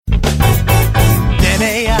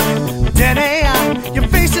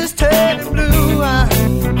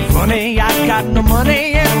got no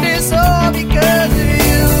money and it's all because of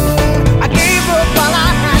you. I gave up while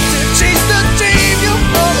I had to chase the dream you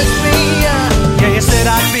promised me. Yeah, you said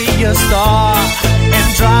I'd be a star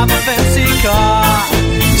and drive a fancy car.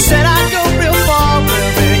 You said I'd go real far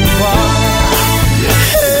wherever you are.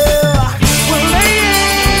 Well,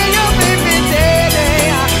 lady, you made me daddy.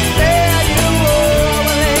 There you are,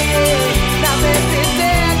 well, lady. Now, baby,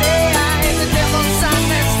 daddy, I ain't the devil's son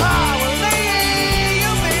that's far. Well, lady,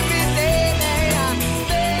 you made me daddy.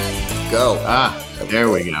 Go. There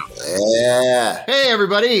we go. Yeah. Hey,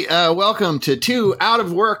 everybody. Welcome to Two Out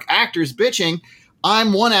of Work Actors Bitching.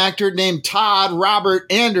 I'm one actor named Todd Robert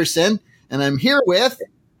Anderson, and I'm here with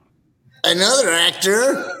Another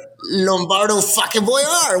actor, Lombardo fucking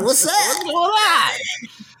Boyar. What's that? What's going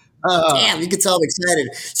on? Damn, you can tell I'm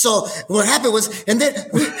excited. So what happened was, and then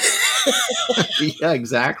Yeah,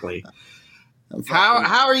 exactly.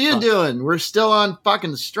 How are you doing? We're still on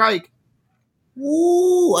fucking strike.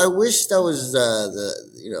 Ooh, I wish that was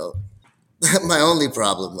my only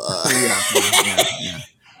problem. Yeah.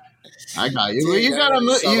 I got you. Well, you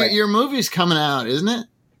got your movie's coming out, isn't it?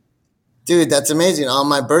 Dude, that's amazing. On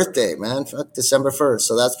my birthday, man. Fuck, December 1st.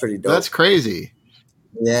 So that's pretty dope. That's crazy.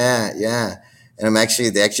 Yeah. And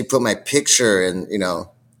they actually put my picture in,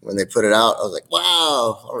 when they put it out, I was like,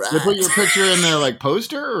 wow, all right. They put your picture in their like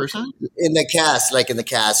poster or something? In the cast, when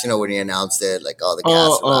he announced it, like all the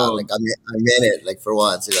cast around, like I'm in it, like for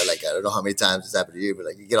once, like I don't know how many times it's happened to you, but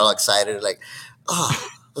like you get all excited, like,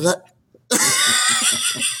 that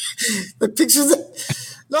the pictures.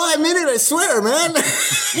 No, I'm in it, I swear, man.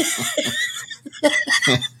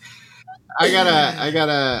 I got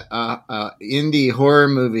a indie horror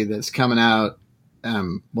movie that's coming out.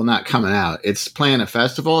 Well, not coming out. It's playing a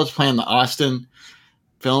festival. It's playing the Austin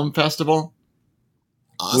Film Festival,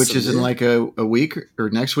 Awesome, which is dude. in like a week or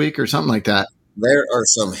next week or something like that. There are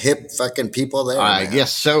some hip fucking people there. I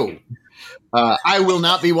guess so. I will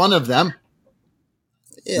not be one of them.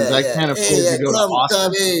 Yeah, I can't afford to go to Austin.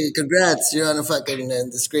 Come, hey, congrats! You're on the fucking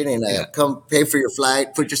the screening. Come pay for your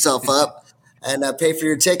flight, put yourself up, and pay for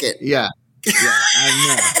your ticket. Yeah, I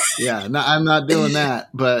know. Yeah, no, I'm not doing that.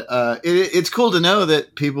 But it's cool to know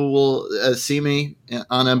that people will see me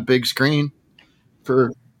on a big screen.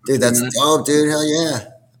 Dude, that's dope, dude. Hell yeah.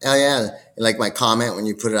 And like my comment when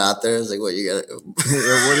you put it out there is like, what you got?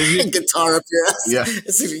 What did you? Guitar up your ass. Yeah.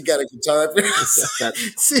 See if you got a guitar up your ass.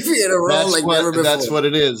 See if you in a roll like never before. That's what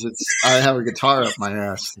it is. I have a guitar up my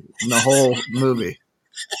ass in the whole movie.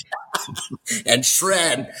 And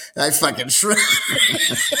shred. I fucking shred.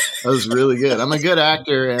 That was really good. I'm a good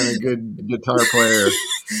actor and a good guitar player.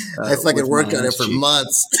 I fucking worked on it for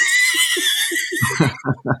months.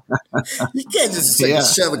 You can't just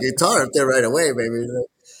shove a guitar up there right away, baby.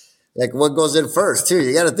 Like what goes in first, too?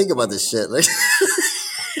 You got to think about this shit. Like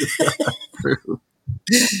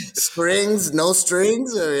strings, no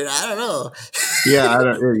strings. I mean, I don't know.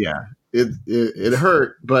 Yeah, it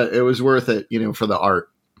hurt, but it was worth it, for the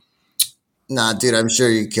art. Nah, dude, I'm sure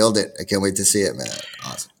you killed it. I can't wait to see it, man.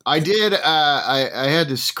 Awesome. I did. I had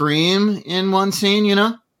to scream in one scene,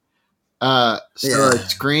 So I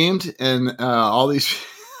screamed, and all these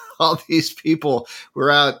people were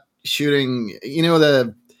out shooting.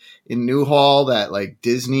 In Newhall, that like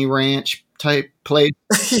Disney Ranch type place.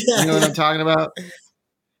 You know what I'm talking about?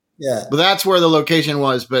 Yeah. But that's where the location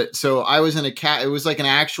was. But so I was in it was like an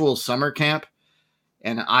actual summer camp,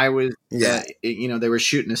 and I was, they were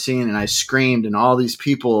shooting a scene, and I screamed, and all these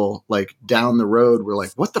people like down the road were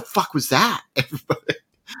like, "What the fuck was that?" Everybody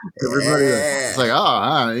was like,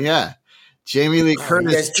 "Oh, yeah." Jamie Lee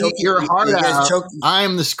Curtis, choke your heart out.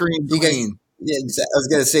 I'm the scream queen. Yeah, I was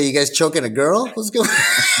gonna say, you guys choking a girl? What's going on?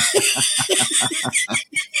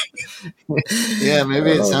 Yeah,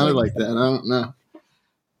 maybe it sounded like that. I don't know.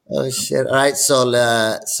 Oh shit! All right, so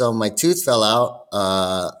my tooth fell out.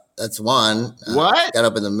 That's one. What? Got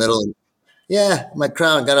up in the middle. Yeah, my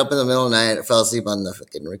crown got up in the middle of the night. I fell asleep on the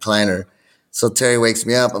fucking recliner. So Terry wakes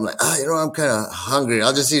me up. I'm like, I'm kind of hungry.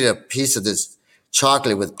 I'll just eat a piece of this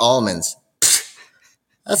chocolate with almonds.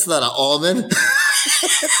 That's not an almond.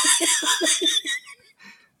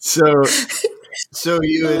 So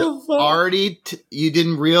you had already, you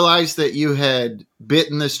didn't realize that you had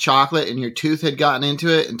bitten this chocolate and your tooth had gotten into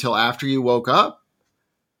it until after you woke up?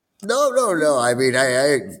 No. I mean,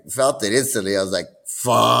 I felt it instantly. I was like,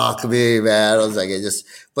 fuck me, man. I was like,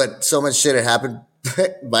 but so much shit had happened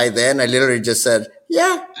by then. I literally just said,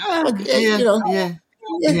 yeah,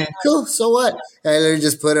 cool. So what? And I literally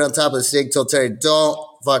just put it on top of the sink, told Terry, don't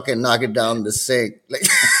fucking knock it down the sink. Like,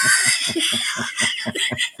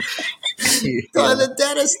 the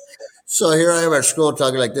dentist. So here I am at school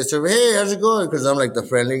talking like this. So, hey, how's it going? Because I'm like the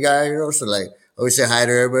friendly guy, you know. So like, I always say hi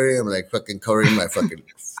to everybody. I'm like fucking covering my fucking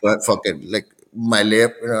fucking like my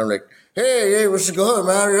lip. You know, I'm like, hey, what's it going,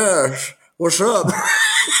 man? Yeah, what's up?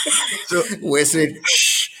 So, Whistling.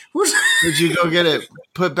 did you go get it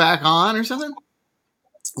put back on or something?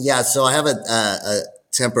 Yeah, so I have a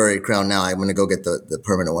temporary crown now. I'm gonna go get the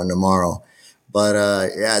permanent one tomorrow. But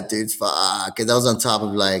yeah, dude, fuck. And that was on top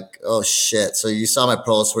of like, oh shit. So you saw my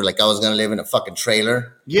post where like I was gonna live in a fucking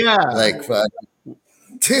trailer. Yeah. Like fuck.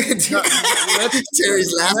 Dude, Terry's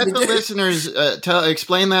laughing. Let the listeners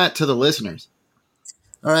explain that to the listeners.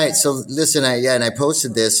 All right, so listen, and I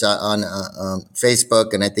posted this on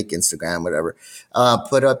Facebook and I think Instagram, whatever.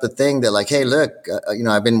 Put up the thing that like, hey, look,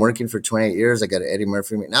 I've been working for 28 years. I got an Eddie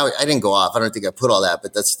Murphy. Now I didn't go off. I don't think I put all that,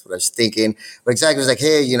 but that's what I was thinking. But exactly, it was like,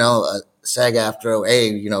 hey, SAG-AFTRA,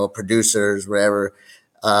 hey, producers, whatever.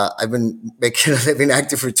 I've been making a living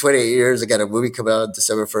acting for 28 years. I got a movie coming out on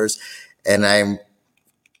December 1st, and I'm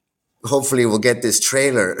hopefully we'll get this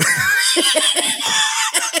trailer.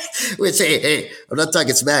 Which, hey, I'm not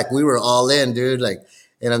talking smack. We were all in, dude. Like,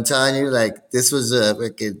 and I'm telling you, like, this was a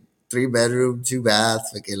fucking 3-bedroom,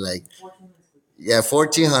 2-bath, fucking like,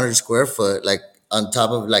 1,400 square foot, like on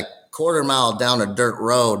top of like quarter mile down a dirt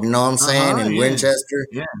road. You know what I'm saying? In Winchester.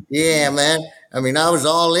 Yeah, man. I mean, I was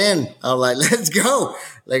all in. I was like, let's go.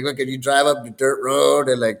 Like, look, you drive up the dirt road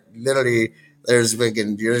and like literally there's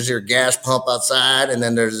your gas pump outside and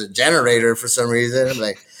then there's a generator for some reason. I'm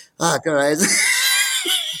like, fuck, all right.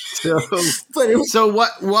 So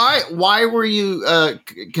why were you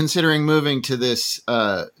considering moving to this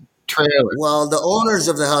trailer? Well, the owners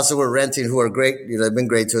of the house that we're renting, who are great, they've been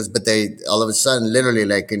great to us, but they all of a sudden, literally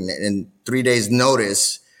like in 3 days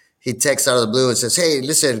notice, he texts out of the blue and says, hey,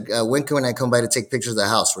 listen, when can I come by to take pictures of the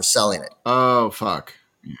house? We're selling it. Oh, fuck.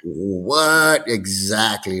 What?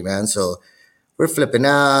 Exactly, man. So we're flipping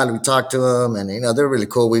out. We talked to them and, they're really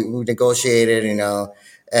cool. We negotiated,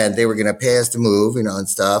 and they were going to pay us to move, and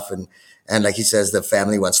stuff. And like he says, the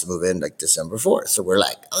family wants to move in like December 4th. So we're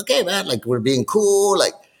like, okay, man, like we're being cool.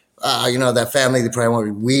 Like, that family, they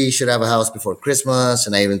probably we should have a house before Christmas.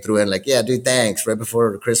 And I even threw in like, yeah, dude, thanks, right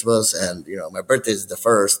before Christmas. And, my birthday is the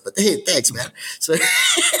 1st, but hey, thanks, man. So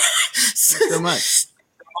much.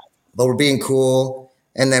 But we're being cool.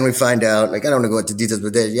 And then we find out, like, I don't want to go into details,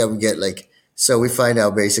 but we get like, so we find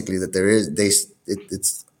out basically that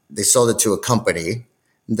they sold it to a company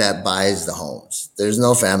that buys the homes. There's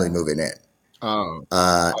no family moving in. Oh.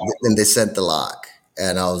 And they sent the lock.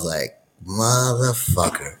 And I was like,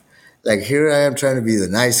 motherfucker. Like, here I am trying to be the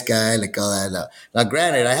nice guy, like all that. Now,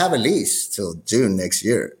 granted, I have a lease till June next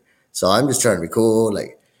year. So I'm just trying to be cool.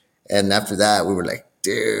 Like, and after that, we were like,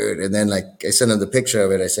 dude. And then, like, I sent him the picture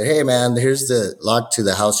of it. I said, hey, man, here's the lock to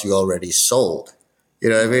the house you already sold. You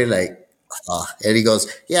know what I mean? Like, and he goes,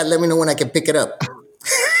 yeah, let me know when I can pick it up.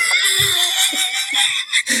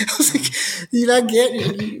 I was like, you not get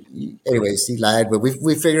it? Anyways, he lied, but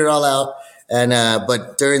we figured it all out. And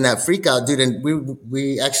but during that freak out, dude, and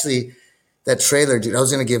we actually, that trailer, dude, I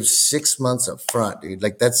was gonna give 6 months up front, dude.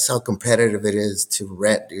 Like, that's how competitive it is to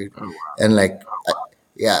rent, dude. Oh, wow. And like,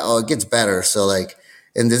 it gets better. So like,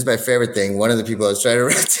 and this is my favorite thing. One of the people I was trying to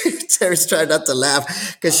rent to, Terry's trying not to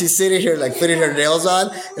laugh because she's sitting here like putting her nails on.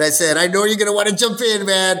 And I said, I know you're gonna want to jump in,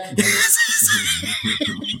 man.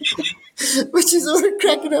 But she's over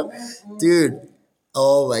cracking up, dude.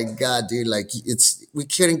 Oh my god, dude! Like, we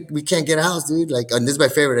can't get a house, dude. Like, and this is my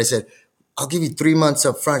favorite. I said, I'll give you 3 months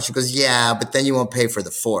up front. She goes, yeah, but then you won't pay for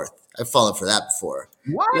the 4th. I've fallen for that before.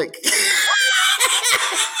 What? Like,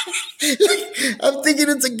 I'm thinking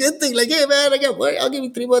it's a good thing. Like, hey man, I'll give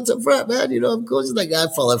you 3 months up front, man. I'm cool. She's like,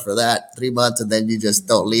 I've fallen for that. 3 months, and then you just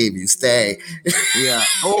don't leave. You stay. Yeah.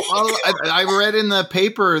 I read in the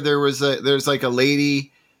paper there's like a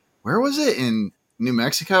lady. Where was it, in New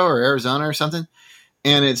Mexico or Arizona or something?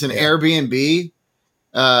 And it's an Airbnb,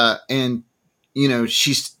 and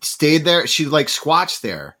she stayed there. She like squatched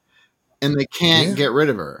there, and they can't get rid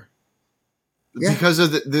of her because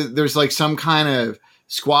of there's like some kind of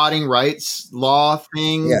squatting rights law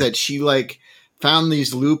thing that she like found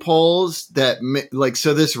these loopholes that like,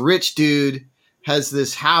 so this rich dude has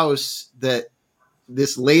this house that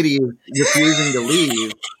this lady is refusing to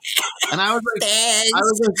leave. And I was like,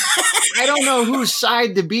 I don't know whose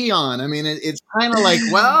side to be on. I mean, it's kind of like,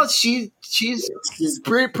 well, she's that's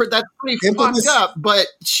pretty fucked up, but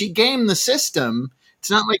she gamed the system.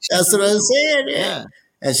 It's not like that's what I'm saying. Yeah.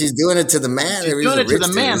 And she's doing it to the man. She's doing it to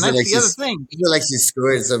the man. That's like the other thing. You feel like she's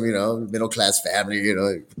screwing some, middle class family,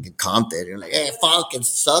 in Compton. You're like, hey, fucking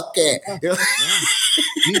suck it.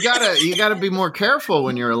 You gotta be more careful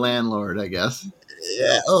when you're a landlord, I guess.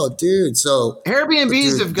 Yeah. Oh, dude. So,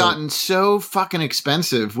 Airbnbs dude, have gotten so fucking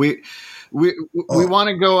expensive. We oh, want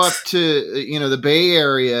to go up to the Bay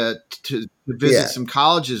Area to visit yeah. some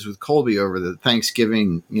colleges with Colby over the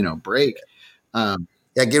Thanksgiving break. Um,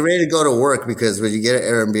 Yeah, get ready to go to work because when you get an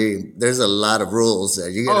Airbnb, there's a lot of rules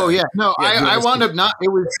there. oh yeah, no, You I gotta wound up not. It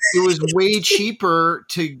was way cheaper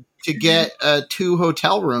to get 2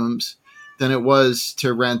 hotel rooms than it was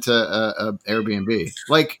to rent a Airbnb.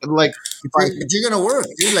 Like if I but you're gonna work,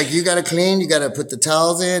 dude. Like you gotta clean, you gotta put the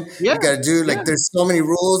towels in, yeah you gotta do yeah like there's so many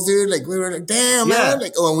rules, dude. Like we were like, damn yeah man,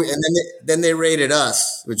 like and then they rated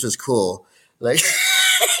us, which was cool. Like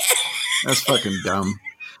that's fucking dumb.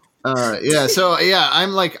 Yeah, so yeah,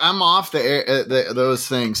 I'm off those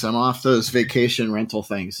things. I'm off those vacation rental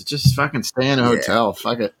things. Just fucking stay in a yeah. hotel.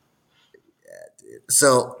 Fuck it.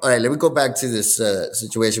 So all right, let me go back to this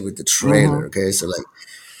situation with the trailer. Mm-hmm. Okay, so like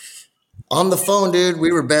on the phone, dude,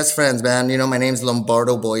 we were best friends, man. You know, my name's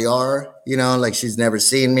Lombardo Boyar. You know, like she's never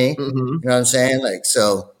seen me. Mm-hmm. You know what I'm saying? Like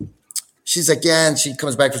so. She's like, yeah, and she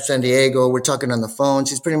comes back from San Diego. We're talking on the phone.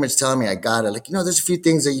 She's pretty much telling me I got it. Like, there's a few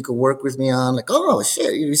things that you could work with me on. Like, oh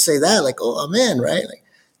shit, you say that? Like, oh, I'm in, right? Like,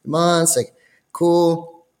 months, like,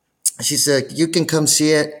 cool. She said, you can come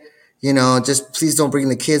see it. Just please don't bring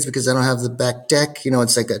the kids because I don't have the back deck.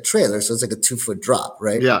 It's like a trailer, so it's like a 2-foot drop,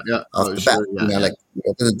 right, Yeah, yeah. off Oh, the bat. sure. Yeah, yeah. Like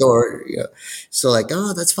to the door. So like,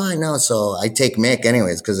 oh, that's fine. No, so I take Mick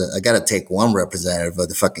anyways because I got to take one representative of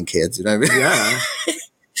the fucking kids. You know what I mean? Yeah.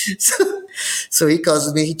 So, so he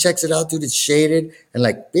calls me, he checks it out, dude. It's shaded and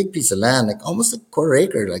like big piece of land, like almost a quarter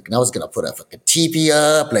acre. Like, and I was gonna put a fucking teepee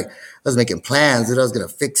up. Like, I was making plans, dude. I was gonna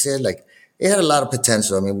fix it. Like, it had a lot of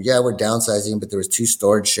potential. I mean, yeah, we're downsizing, but there was 2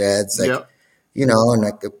 storage sheds, like, Yep. and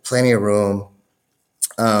like plenty of room.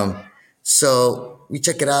 Um, so we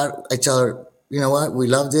check it out. I tell her, you know what? We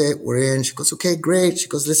loved it. We're in. She goes, okay, great. She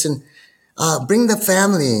goes, listen, bring the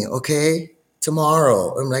family, okay,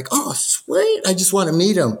 tomorrow. I'm like, oh, sweet. I just want to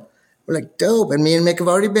meet them. We're like, dope. And me and Mick have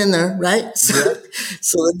already been there, right? So, Yeah.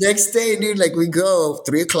 so the next day, dude, like we go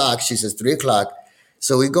 3:00. She says 3:00.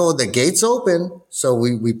 So we go, the gates open. So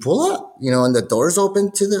we pull up, and the doors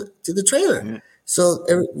open to the trailer. Yeah. So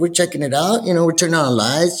we're checking it out. We're turning on the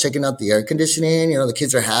lights, checking out the air conditioning. The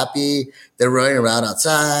kids are happy. They're running around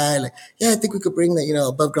outside. Like, yeah, I think we could bring the,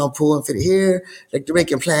 above ground pool and fit it here. Like they're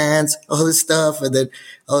making plans, all this stuff. And then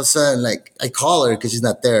all of a sudden, like I call her because she's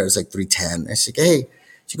not there. It's like 3:10. And she's like, hey,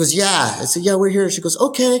 she goes, yeah. I said, yeah, we're here. She goes,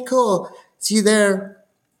 okay, cool. See you there.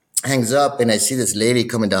 Hangs up and I see this lady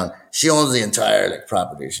coming down. She owns the entire like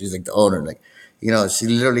property. She's like the owner. Like, she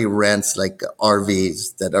literally rents like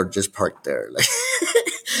RVs that are just parked there. Like,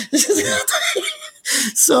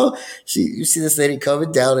 so you see this lady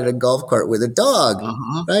coming down in a golf cart with a dog,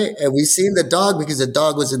 Uh-huh. right? And we seen the dog because the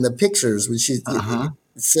dog was in the pictures when she's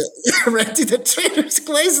so, renting the trailer's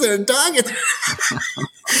place. There, a dog in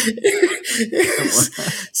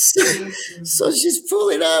so she's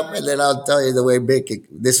pulling up, and then I'll tell you the way Mick.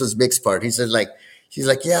 This was Mick's part. He said, like, she's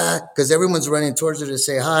like, yeah, because everyone's running towards her to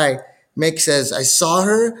say hi. Mick says, I saw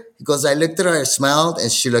her. He goes, I looked at her, I smiled,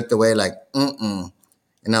 and she looked away like, mm-mm.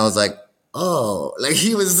 And I was like, oh, like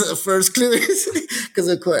he was the first clue. Because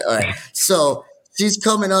of course, all right. So she's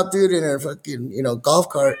coming up, dude, in her fucking, golf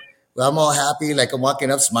cart. I'm all happy, like I'm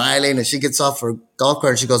walking up smiling, and she gets off her golf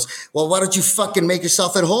cart and she goes, well, why don't you fucking make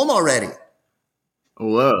yourself at home already?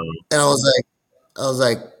 Whoa. And I was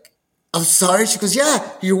like, I'm sorry. She goes, yeah,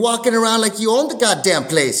 you're walking around like you own the goddamn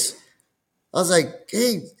place. I was like,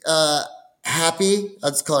 hey, Happy. I'll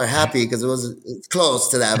just call her Happy because it's close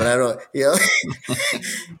to that, but I don't,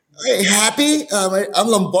 Hey, Happy. I'm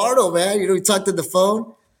Lombardo, man. We talked on the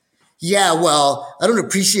phone. Yeah, well, I don't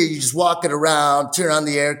appreciate you just walking around, turn on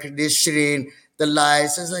the air conditioning, the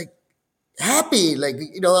lights. I was like, Happy, like,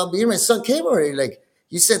 me and my son came already. Like,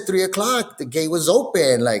 you said 3:00, the gate was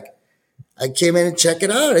open. Like, I came in and check it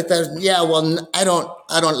out. I thought, yeah, well, I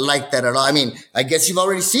don't like that at all. I mean, I guess you've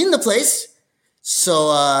already seen the place. So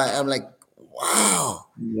I'm like, wow.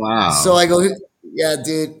 So Wow. I go, yeah,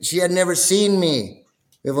 dude, she had never seen me.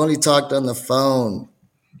 We've only talked on the phone.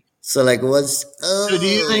 So like, So do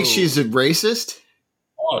you think oh. she's a racist?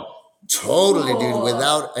 Oh, totally, dude,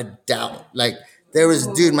 without a doubt. Like there was,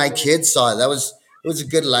 dude, my kids saw it. It was a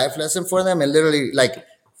good life lesson for them. And literally, like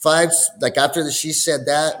after she said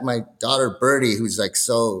that, my daughter Birdie, who's like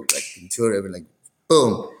so like intuitive and like,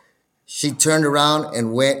 boom, she turned around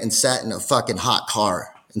and went and sat in a fucking hot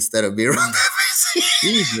car instead of being around that place.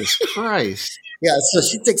 Jesus Christ. Yeah, so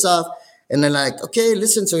she takes off, and then like, okay,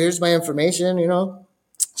 listen, so here's my information.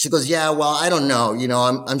 She goes, yeah, well, I don't know.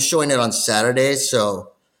 I'm showing it on Saturday.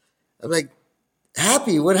 So I'm like,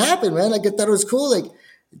 Happy, what happened, man? Like, I thought it was cool. Like,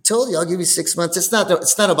 told you I'll give you 6 months. It's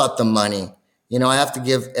not about the money. I have to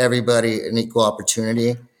give everybody an equal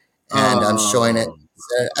opportunity, and I'm showing it.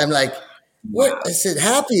 I'm like, what? Wow. I said,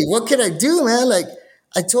 Happy, what can I do, man? Like,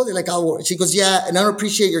 I told her, like, she goes, yeah, and I don't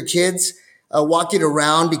appreciate your kids walking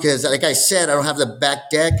around because, like I said, I don't have the back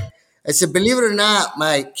deck. I said, believe it or not,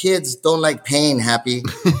 my kids don't like pain, Happy.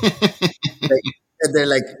 And they're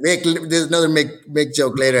like, there's another Mick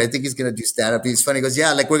joke later. I think he's going to do stand up. He's funny. He goes,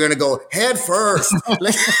 yeah, like we're going to go head first.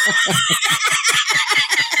 Like,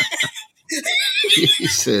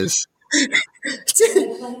 Jesus.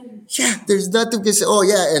 Yeah, there's nothing to say. Oh,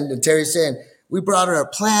 yeah. And Terry's saying, we brought her a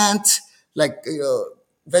plant, like,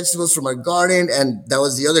 vegetables from our garden. And that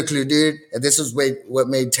was the other clue, dude. And this was what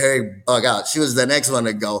made Terry bug out. She was the next one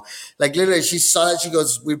to go. Like, literally, she saw it. She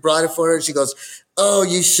goes, we brought it for her. She goes, oh,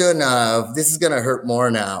 you shouldn't have. This is going to hurt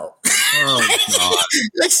more now. Oh, God.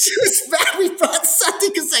 Like, she was mad we brought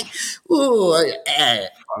something. It's like, ooh,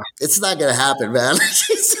 it's not going to happen, man. It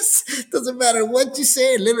just doesn't matter what you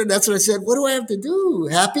say. Literally, that's what I said. What do I have to do?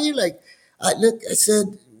 Happy? Like, I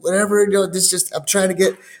said, whatever, this just, I'm trying to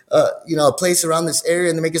get, a place around this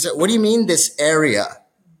area and make it say, what do you mean this area?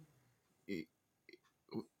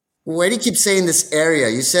 Why do you keep saying this area?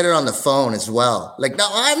 You said it on the phone as well. Like, no,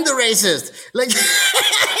 I'm the racist. Like,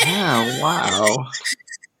 yeah, wow.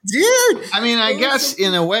 Dude. I mean, I guess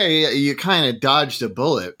in a way you kind of dodged a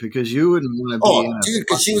bullet because you wouldn't want to be in a dude,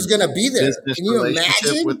 because she was going to be there. business Can you relationship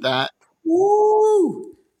imagine? with that.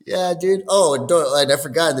 Woo. Yeah, dude. Oh, I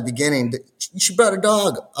forgot at the beginning. She brought a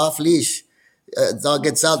dog off leash. Dog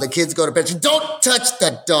gets out. The kids go to bed. She, don't touch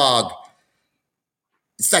that dog.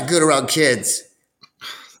 It's not good around kids.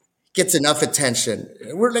 Gets enough attention.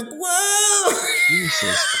 We're like, whoa.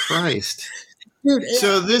 Jesus Christ. Dude,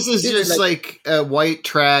 so this is just like a white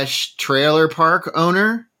trash trailer park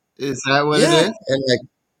owner? Is that what it is? And like,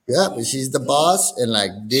 yeah, but she's the boss, and like,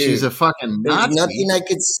 dude, she's a fucking Nazi. Nothing I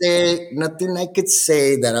could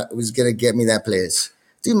say that was gonna get me that place.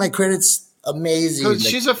 Dude, my credit's amazing. Because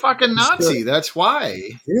she's a fucking Nazi. That's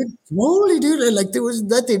why. Dude, totally, dude. Like, there was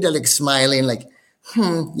nothing that, like, smiling, like,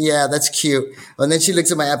 yeah, that's cute. And then she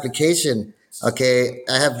looks at my application. Okay,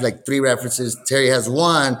 I have like 3 references. Terry has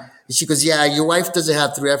 1. And she goes, yeah, your wife doesn't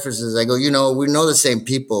have 3 references. I go, we know the same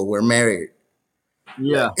people. We're married.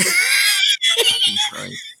 Yeah.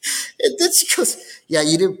 And then she goes, yeah,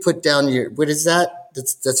 you didn't put down what is that?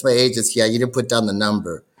 That's my agent's. Yeah, you didn't put down the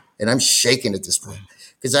number. And I'm shaking at this point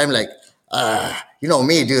because I'm like, you know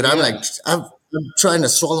me, dude. I'm like, I'm trying to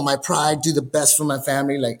swallow my pride, do the best for my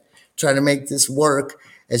family, like trying to make this work.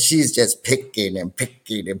 And she's just picking and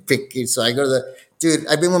picking and picking. So I go to dude,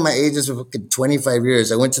 I've been with my agents for fucking 25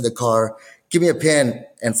 years. I went to the car, give me a pen,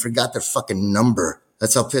 and forgot their fucking number.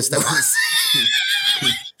 That's how pissed I was.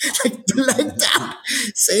 like that.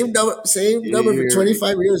 Same number for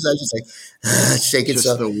 25 years. I was just like, shaking. Just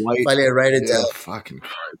so finally I write it down. Fucking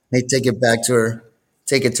card. They take it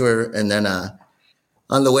to her, and then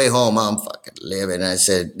on the way home, I'm fucking living. And I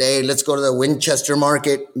said, hey, let's go to the Winchester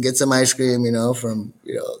Market and get some ice cream, from,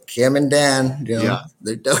 Kim and Dan,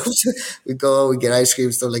 they're dope. We go, we get ice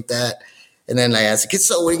cream, stuff like that. And then I asked,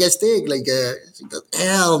 so what do you guys think? Like, she goes,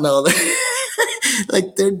 hell no.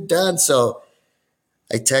 Like, they're done. So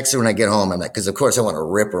I text her when I get home. I'm like, because of course I want to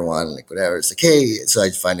rip her one, like whatever. It's like, hey, so I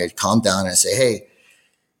finally calm down and I say, hey,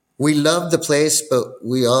 we love the place, but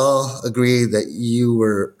we all agree that you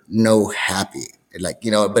were no happy. Like,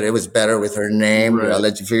 but it was better with her name. Right. I'll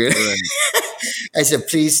let you figure it out. I said,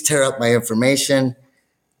 please tear up my information.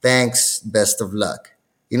 Thanks. Best of luck.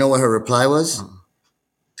 You know what her reply was?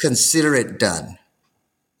 Consider it done.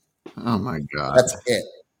 Oh, my God. That's it.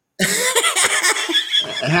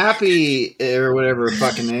 Happy or whatever her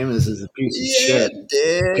fucking name is a piece of shit.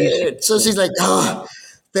 Dude. So she's like, oh,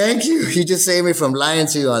 thank you. You just saved me from lying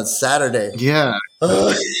to you on Saturday. Yeah.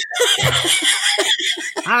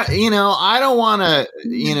 I don't want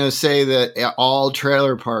to, say that all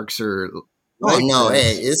trailer parks are. Like no.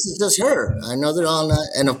 Hey, this is just her. I know they're all not.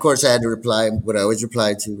 And of course, I had to reply what I always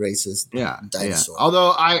reply to: racist. Yeah. Dinosaur. Yeah.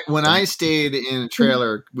 Although when I stayed in a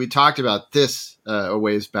trailer, we talked about this a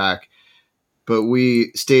ways back, but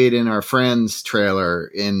we stayed in our friend's trailer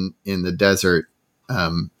in the desert,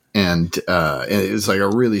 and it was like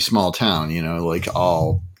a really small town. Like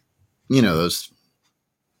all, those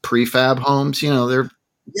prefab homes. They're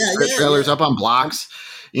trailers up on blocks.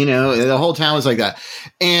 The whole town was like that.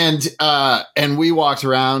 And we walked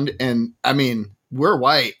around and I mean, we're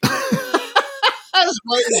white. As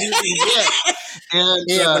white as you can get. And,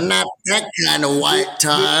 but not that kind of white,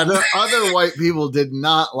 Todd. The other white people did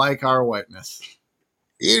not like our whiteness.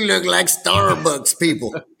 You look like Starbucks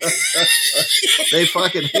people. They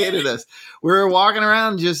fucking hated us. We were walking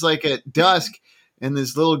around just like at dusk, and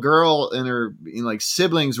this little girl and her like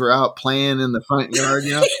siblings were out playing in the front yard,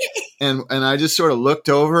 and I just sort of looked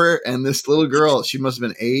over, and this little girl, she must have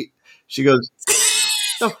been 8. She goes,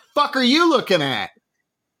 "The fuck are you looking at?"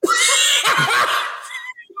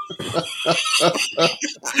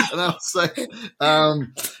 And I was like,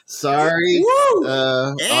 sorry,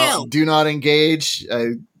 do not engage.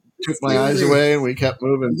 I took my eyes away and we kept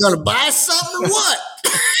moving. You gonna buy something or what?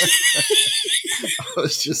 I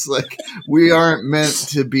was just like, we aren't meant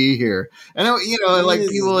to be here. And like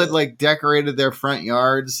people had like decorated their front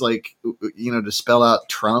yards, like to spell out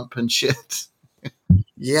Trump and shit.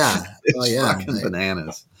 Yeah, it's fucking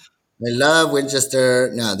bananas. I love Winchester.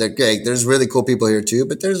 No, they're great. There's really cool people here too,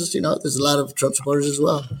 but there's a lot of Trump supporters as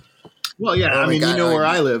well. Well, yeah, I mean, where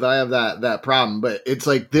I live, I have that problem, but it's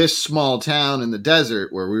like this small town in the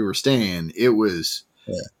desert where we were staying. It was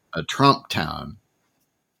a Trump town,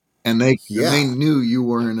 and they knew you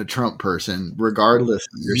weren't a Trump person, regardless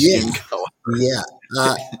of your skin color. Yeah,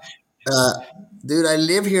 dude, I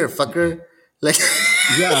live here, fucker. Like,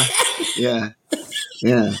 yeah.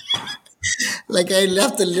 Like I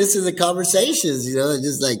left to listen to the conversations,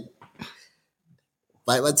 just like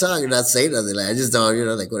bite my tongue and not say nothing. Like I just don't,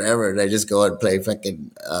 like whatever. And I just go and play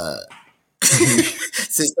fucking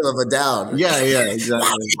System of a Down. Yeah, exactly.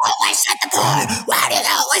 Why do you always shut the door? Why do you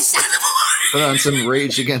always shut the door? Put on some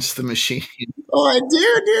Rage Against the Machine. Oh, I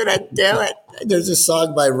do, dude. I do it. There's a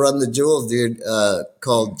song by Run the Jewels, dude,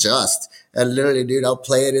 called Just. And literally, dude, I'll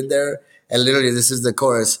play it in there. And literally, this is the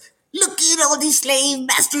chorus. Look at all these slave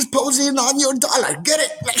masters posing on your dollar. Get it?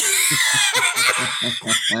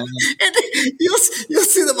 And you'll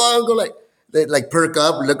see them all go like, they like perk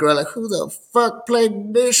up, look around like, who the fuck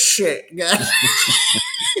played this shit, guys?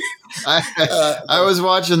 I was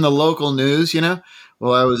watching the local news,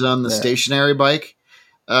 while I was on the stationary bike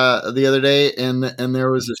the other day, and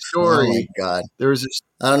there was a story. Oh my God.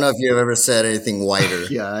 I don't know if you've ever said anything whiter.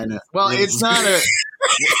 Yeah, I know. Well, it's not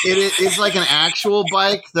it's like an actual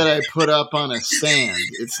bike that I put up on a stand.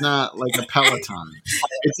 It's not like a Peloton.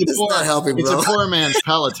 It's not helping, bro. It's a poor man's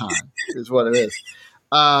Peloton is what it is.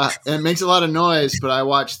 And it makes a lot of noise, but I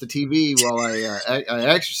watch the TV while I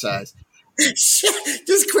exercise.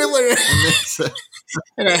 Just quibbling.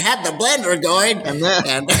 And I had the blender going.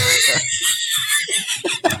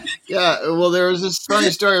 Yeah, well, there was this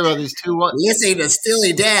funny story about these two. Listening to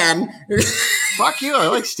Steely Dan. Fuck you! I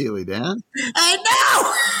like Steely Dan. I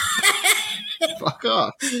know. Fuck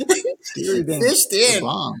off. Steely Dan. Fished in.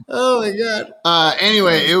 Bomb. Oh my God.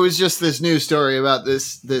 Anyway, it was just this news story about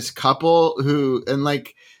this couple who, and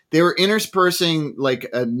like they were interspersing like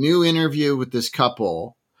a new interview with this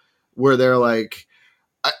couple where they're like,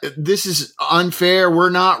 this is unfair.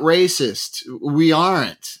 We're not racist. We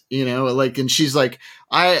aren't, like, and she's like,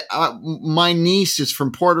 my niece is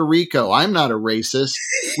from Puerto Rico. I'm not a racist.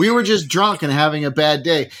 We were just drunk and having a bad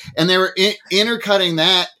day. And they were intercutting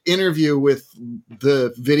that interview with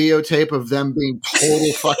the videotape of them being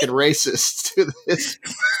total fucking racist to this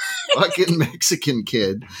fucking Mexican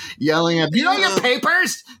kid yelling at, do you have your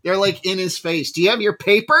papers? They're like in his face. Do you have your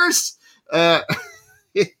papers? And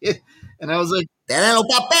I was like, Tiene los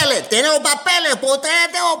papeles, puta,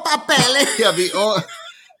 tengo papeles. Yeah,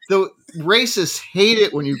 the racists hate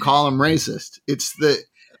it when you call them racist. It's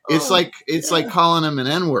like calling them an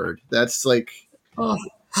N-word. That's like,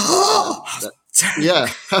 yeah.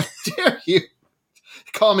 How dare you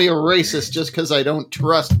call me a racist just because I don't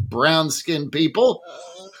trust brown-skinned people?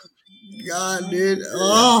 God, dude.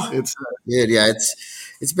 Oh, dude, yeah.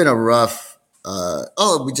 It's been a rough.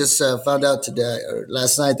 We just found out today or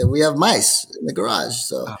last night that we have mice in the garage.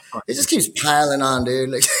 So it just keeps piling on, dude.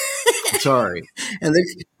 Like, sorry. And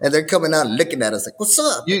they're coming out and looking at us like, "What's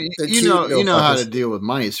up?" You know how to deal with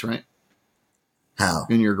mice, right? How?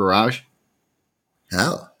 In your garage?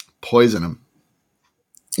 How? Poison them.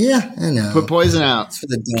 Yeah, I know. Put poison out.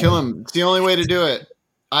 Kill them. It's the only way to do it.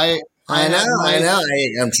 I know.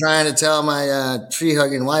 I'm trying to tell my tree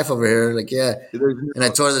hugging wife over here, like, yeah. And I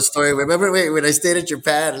told her the story. Remember when I stayed at your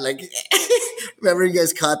pad, like, remember you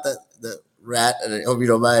guys caught the rat, and I hope you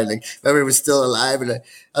don't mind. Like, remember it was still alive, and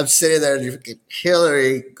I'm sitting there, and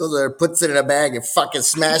Hillary goes there, puts it in a bag, and fucking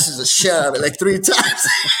smashes the shit out of it like 3 times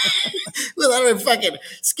without even fucking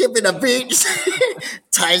skipping a beat.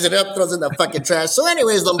 Ties it up, throws it in the fucking trash. So,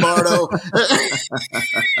 anyways, Lombardo,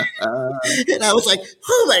 and I was like,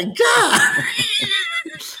 oh my God.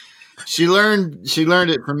 She learned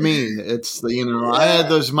it from me. It's I had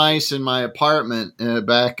those mice in my apartment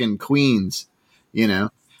back in Queens,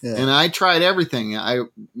 And I tried everything. I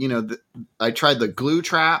tried the glue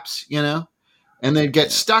traps, and they'd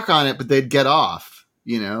get stuck on it, but they'd get off,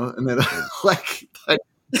 and then like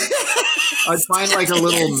I'd find like a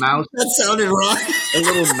little mouse. That sounded wrong. A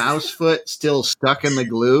little mouse foot still stuck in the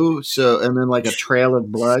glue. So, and then like a trail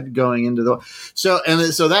of blood going into so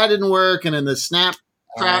that didn't work. And then the snap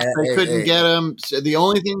traps, I couldn't get them. So the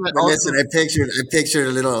only thing that listen, I pictured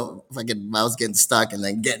a little fucking mouse getting stuck and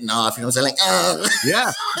then getting off. You know what I'm saying? Like, oh.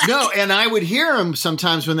 Yeah, no. And I would hear them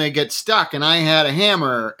sometimes when they get stuck, and I had a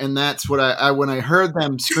hammer, and that's what I when I heard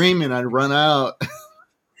them screaming, I'd run out,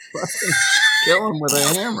 kill them with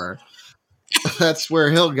a hammer. That's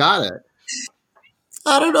where Hill got it.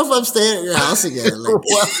 I don't know if I'm staying at your house again. Like,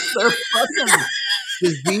 well, they're fucking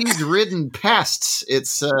disease-ridden pests.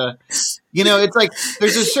 It's it's like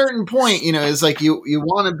there's a certain point, it's like you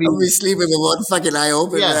want to be. I'll be sleeping with one fucking eye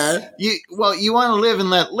open, man. You want to live and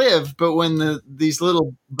let live, but when these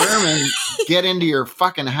little vermin get into your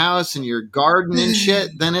fucking house and your garden and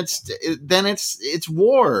shit, then it's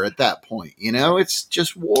war at that point. It's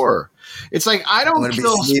just war. It's like I don't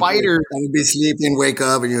kill spiders. I'm gonna be sleeping, wake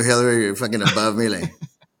up, and Hillary, you're fucking above me, like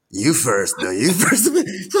you first. No, you first.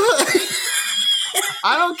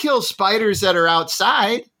 I don't kill spiders that are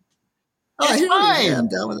outside. It's fine. I'm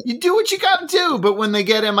down with it. You do what you got to do, but when they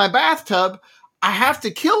get in my bathtub, I have to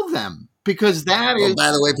kill them because that is. By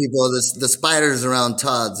the way, people, the spiders around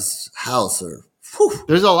Todd's house are. Whew,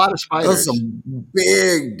 there's a lot of spiders. Those are some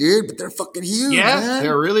big, dude, but they're fucking huge. Yeah, man.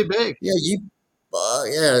 They're really big. Yeah,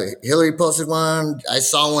 Hillary posted one. I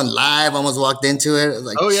saw one live. Almost walked into it. I was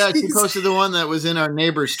like, oh yeah, she posted the one that was in our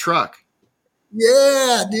neighbor's truck.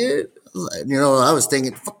 Yeah, dude. I was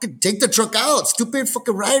thinking, fucking take the truck out. Stupid,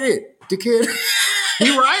 fucking ride it, dickhead.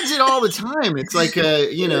 He rides it all the time. It's like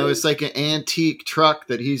it's like an antique truck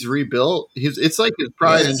that he's rebuilt. It's like his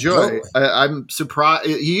pride and joy. I'm surprised.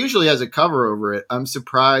 He usually has a cover over it. I'm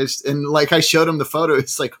surprised. And like I showed him the photo,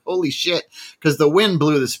 it's like, holy shit, because the wind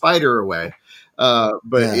blew the spider away.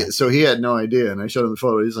 So he had no idea. And I showed him the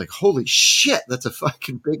photo. He's like, holy shit, that's a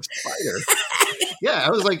fucking big spider. Yeah,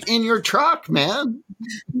 I was like, in your truck, man.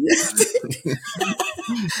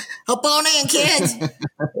 Hop on in, kids.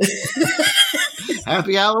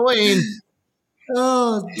 Happy Halloween.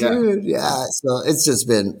 Oh, dude. Yeah. So it's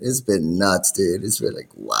been nuts, dude. It's been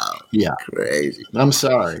like, wow. Yeah. Crazy. I'm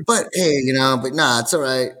sorry. But hey, it's all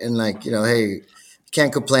right. And like, hey,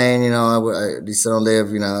 can't complain. At least I don't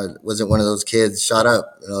live, wasn't one of those kids shot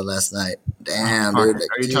up, last night. Damn, dude. Like,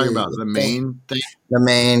 are you talking about the Maine thing? The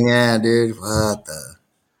Maine, yeah, dude. What the?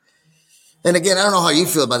 And again, I don't know how you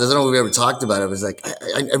feel about this. I don't know if we ever talked about it. It was like,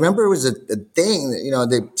 I remember it was a thing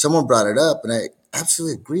that, someone brought it up, and I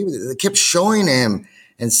absolutely agree with it. They kept showing him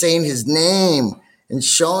and saying his name and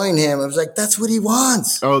showing him. I was like, that's what he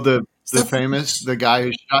wants. Oh, the guy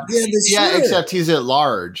who shot. Yeah, except he's at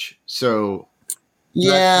large. So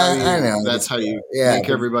I know. That's how you make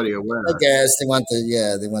everybody aware. I guess they want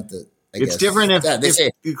the. It's different if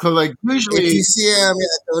like usually if you see him,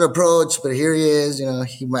 don't approach. But here he is.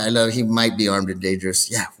 He might be armed and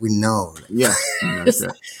dangerous. Yeah, we know. Yeah,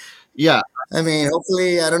 yeah. I mean,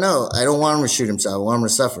 hopefully, I don't know. I don't want him to shoot himself. I want him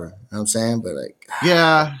to suffer. You know what I'm saying? But like,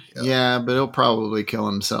 yeah, but he'll probably kill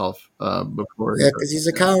himself before. Yeah, because he's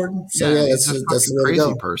a coward. So that's the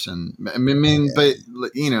crazy person. I mean, but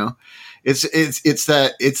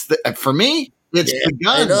for me. It's the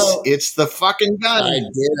guns. It's the fucking guns. I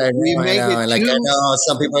know. I know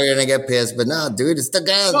some people are gonna get pissed, but no, dude, it's the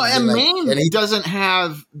guns. Well, and Maine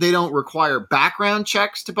they don't require background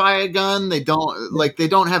checks to buy a gun. They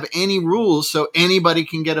don't have any rules, so anybody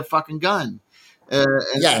can get a fucking gun.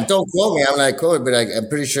 And don't quote me. I'm not quoted, but I'm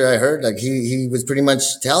pretty sure I heard he was pretty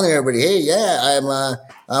much telling everybody, hey,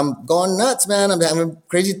 I'm going nuts, man. I'm having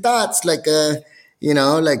crazy thoughts, like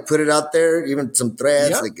put it out there, even some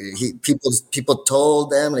threats. Yep. Like people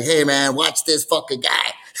told them, like, hey man, watch this fucking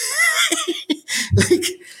guy.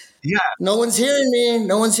 No one's hearing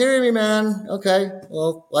me, man. Okay,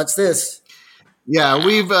 well, watch this. Yeah,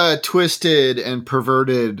 we've twisted and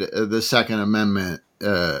perverted the Second Amendment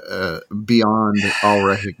beyond all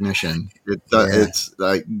recognition. It's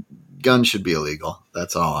like guns should be illegal.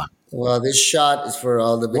 That's all. Well, this shot is for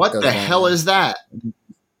all the victims. What the hell is that?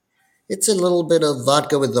 It's a little bit of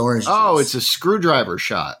vodka with orange juice. Oh, it's a screwdriver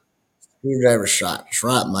shot. Screwdriver shot. That's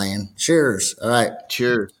right, man. Cheers. All right.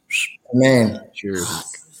 Cheers. Man. Cheers.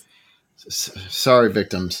 Sorry,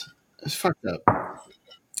 victims. It's fucked up.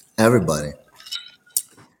 Everybody.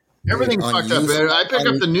 Everything's fucked up. I pick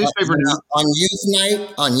up the newspaper now. On youth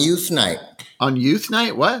night. On youth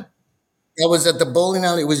night? What? That was at the bowling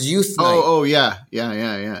alley. It was youth night. Oh, yeah.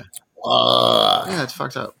 Yeah, it's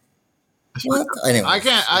fucked up. What? Anyway, I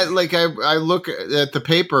can't. I look at the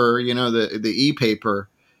paper, the e-paper,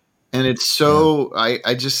 and it's so I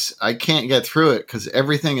can't get through it because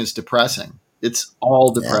everything is depressing. It's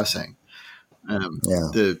all depressing.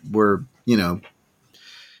 We're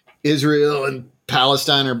Israel and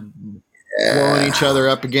Palestine are blowing each other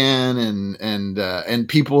up again, and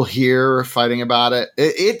people here are fighting about it.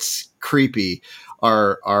 It's creepy.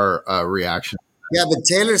 Our reaction. Yeah, but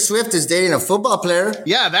Taylor Swift is dating a football player.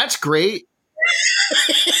 Yeah, that's great.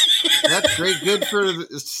 That's great. Good for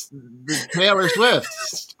the Taylor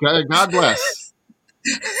Swift. God bless.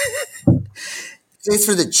 Plays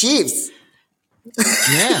for the Chiefs.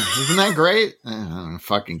 Yeah, isn't that great? I don't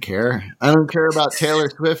fucking care. I don't care about Taylor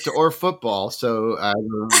Swift or football, so I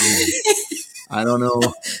don't know.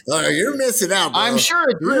 Oh, you're missing out, bro. I'm sure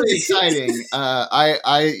it's really exciting. I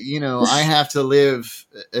have to live,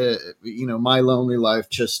 my lonely life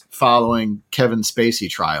just following Kevin Spacey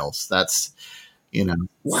trials. That's,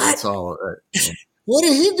 what? That's all. What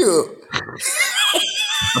did he do?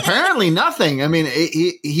 Apparently nothing. I mean,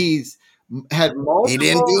 he's had he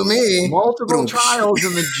didn't do me. multiple trials,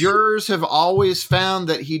 and the jurors have always found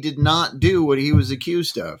that he did not do what he was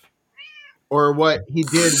accused of, or what he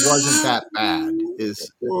did wasn't that bad.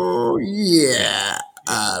 Yeah.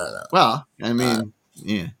 I don't know. Well, I mean,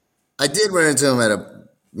 yeah. I did run into him at a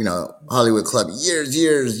Hollywood club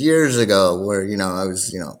years ago, where I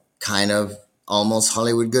was kind of almost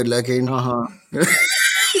Hollywood good looking.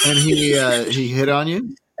 And he hit on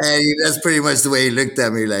you, and that's pretty much the way he looked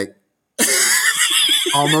at me, like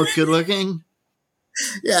almost good looking.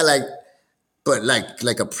 Yeah, but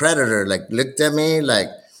like a predator, like looked at me, like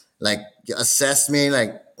assessed me,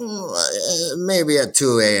 like maybe at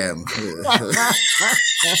 2 a.m.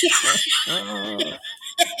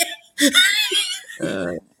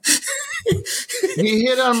 He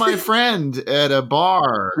hit on my friend at a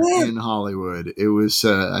bar in Hollywood. It was,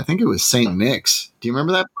 I think it was St. Nick's. Do you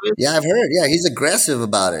remember that place? Yeah, I've heard. Yeah, he's aggressive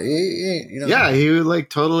about it. Yeah, he would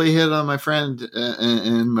like totally hit on my friend,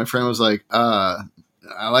 and my friend was like, "I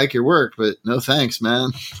like your work, but no thanks,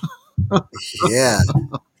 man." Yeah.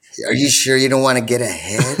 Are you sure you don't want to get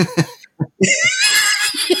ahead?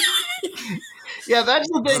 Yeah, that's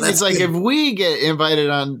the thing. It's like, if we get invited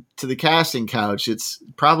on to the casting couch, it's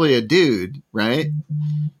probably a dude, right?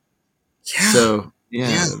 Yeah. So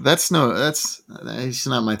that's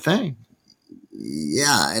not my thing.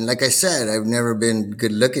 Yeah, and like I said, I've never been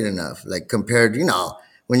good looking enough. Like compared, even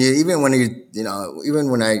when I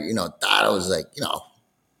thought I was like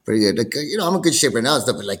pretty good. Like, I'm in good shape right now and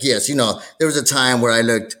stuff. But like, yes, there was a time where I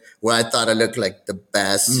thought I looked like the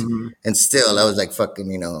best, and still I was like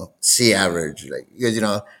fucking, C average. Like, because,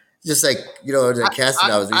 just like, the casting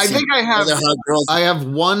I have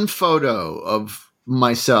one photo of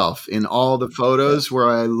myself in all the photos where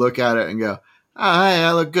I look at it and go, "Hi,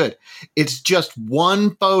 I look good." It's just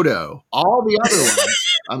one photo. All the other ones,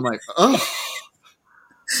 I'm like, oh.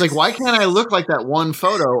 It's like, why can't I look like that one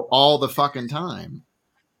photo all the fucking time?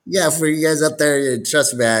 Yeah, for you guys up there,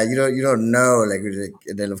 trust me, man. You don't know, like,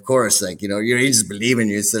 and then of course, like, your agents believe in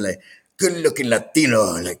you. So like, good-looking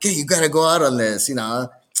Latino, like, hey, you gotta go out on this. You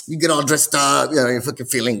get all dressed up. You're fucking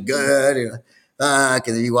feeling good. And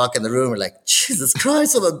then you walk in the room and like, Jesus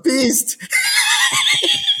Christ, I'm a beast.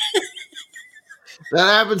 That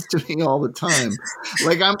happens to me all the time.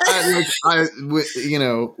 Like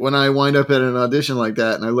when I wind up at an audition like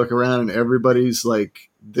that, and I look around and everybody's like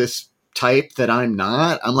this type that I'm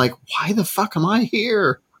not, I'm like, why the fuck am I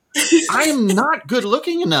here? I am not good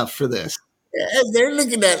looking enough for this. Yeah, they're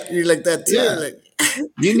looking at you like that too. Yeah. Like,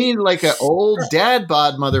 you need like an old dad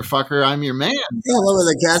bod motherfucker. I'm your man. Yeah, one of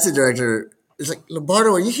the casting director is like,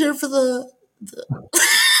 Lombardo, are you here for the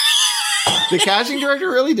The casting director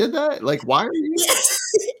really did that? Like, why are you?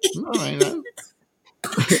 No, I know.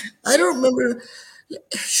 I don't remember.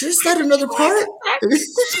 Sure, is that another part?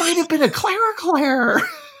 This might have been a clerical error.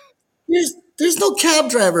 There's no cab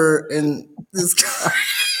driver in this car.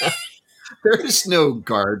 There's no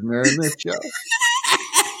gardener in this show.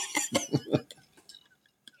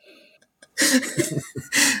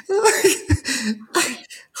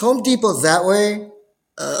 Home Depot's that way.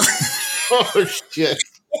 Oh shit!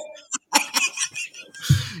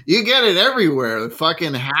 You get it everywhere. The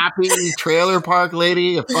fucking happy trailer park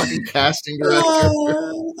lady, a fucking casting director.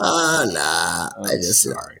 Nah. I just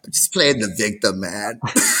played the victim, man.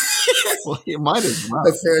 Well, you might as well.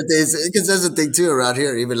 My favorite things, because that's the thing too around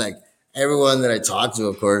here. Even like everyone that I talk to,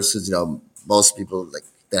 of course, is most people like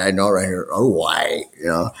that I know right here are white,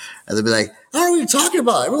 and they'll be like, "What are you talking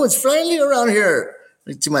about? Everyone's friendly around here."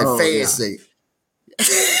 Like, to my face, yeah.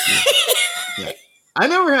 Yeah. I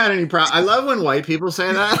never had any problem. I love when white people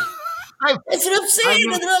say that. That's what I'm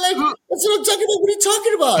saying. And they're like, that's what I'm talking about. What are you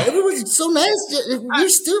talking about? Everyone's so nice. You're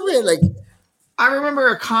stupid. Like, I remember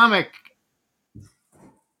a comic.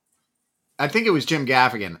 I think it was Jim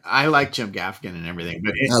Gaffigan. I like Jim Gaffigan and everything.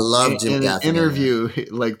 But I love Jim in Gaffigan. An interview,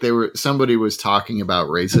 like somebody was talking about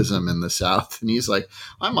racism in the South, and he's like,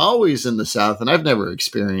 "I'm always in the South, and I've never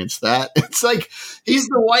experienced that." It's like he's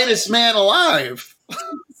the whitest man alive.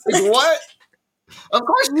 Like, what? Of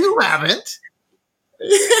course you haven't.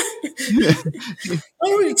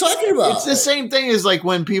 What are you talking about? It's the same thing as like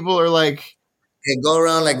when people are like, "Hey, go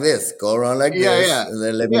around like this. Go around like this." Yeah. And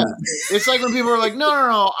then let me... It's like when people are like,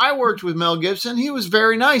 no. I worked with Mel Gibson. He was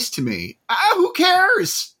very nice to me. Who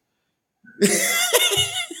cares?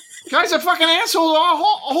 Guy's a fucking asshole to a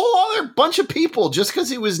whole other bunch of people just because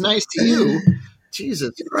he was nice to you.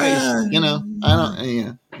 Jesus Christ. You know, I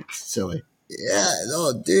don't, it's silly. Yeah,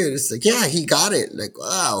 no, dude. It's like, yeah, he got it. Like,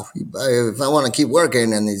 wow. If I want to keep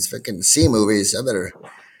working in these fucking C movies, I better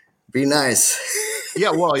be nice.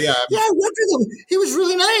 Yeah, well, yeah. Yeah, I worked with him. He was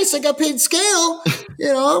really nice. I got paid scale,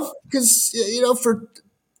 because, for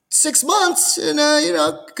 6 months. And,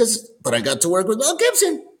 but I got to work with Mel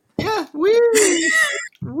Gibson. Yeah, we.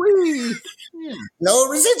 Yeah. No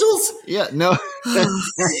residuals. Yeah, no.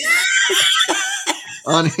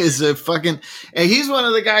 On his fucking, and he's one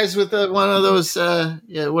of the guys with one of those, what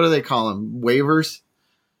do they call them? Waivers.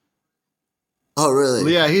 Oh,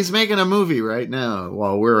 really? Yeah, he's making a movie right now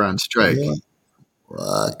while we're on strike. Yeah.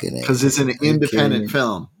 Because it's an independent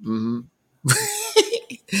film. Mm-hmm.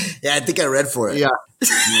 Yeah, I think I read for it. Yeah.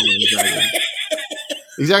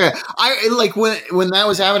 Exactly. I like when that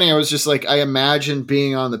was happening, I was just like, I imagined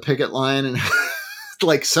being on the picket line and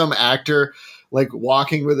like some actor like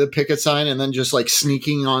walking with a picket sign and then just like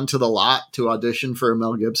sneaking onto the lot to audition for a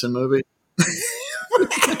Mel Gibson movie.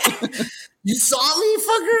 You saw me,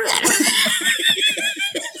 fucker?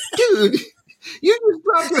 Dude, you just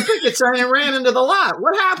dropped your picket sign and ran into the lot.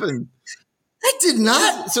 What happened? I did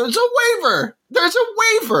not. So it's a waiver. There's a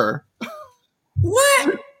waiver.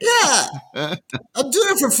 What? Yeah. I'm doing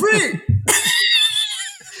it for free.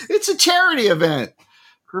 It's a charity event.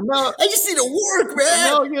 I just need to work, man.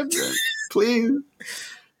 Mel Gibson, please.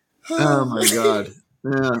 Oh, my God.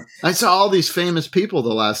 Yeah. I saw all these famous people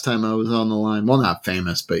the last time I was on the line. Well, not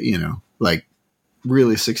famous, but, like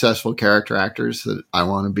really successful character actors that I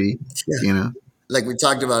want to be, Like we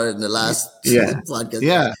talked about it in the last podcast.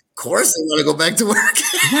 Yeah. Of course I want to go back to work.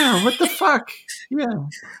 Yeah, what the fuck? Yeah.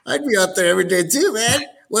 I'd be out there every day too, man.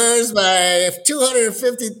 Where's my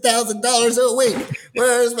 $250,000 a week?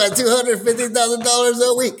 Where's my $250,000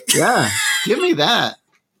 a week? Yeah, give me that.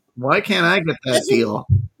 Why can't I get that deal?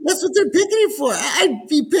 That's what they're picketing for. I'd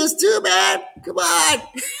be pissed too, man. Come on.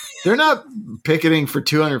 They're not picketing for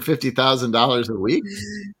 $250,000 a week.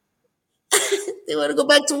 They want to go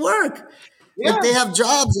back to work. Yeah. Like they have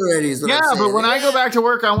jobs already. But when I go back to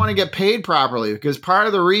work, I want to get paid properly, because part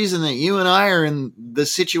of the reason that you and I are in the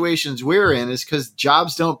situations we're in is because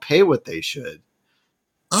jobs don't pay what they should.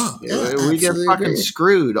 Oh, yeah, we get fucking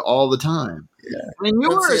screwed all the time. Yeah. I mean, you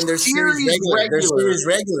were a series regular. They're series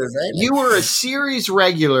regulars, right? You were a series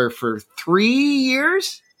regular for 3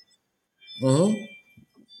 years? Mm-hmm.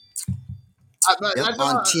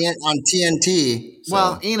 On TNT. So.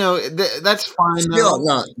 Well, that's fine. Still,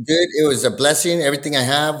 no, dude, it was a blessing. Everything I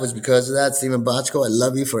have was because of that. Steven Bochco, I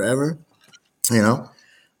love you forever. All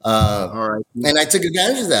right. And I took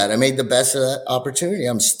advantage of that. I made the best of that opportunity.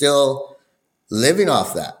 I'm still living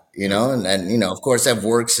off that, and of course I've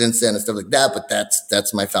worked since then and stuff like that, but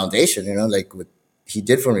that's my foundation, like what he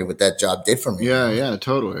did for me, what that job did for me. Yeah,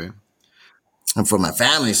 totally. And for my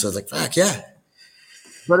family. So I was like, fuck yeah.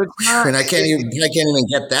 But it's not, and I can't even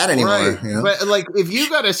get that anymore. Right. But like, if you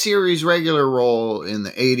got a series regular role in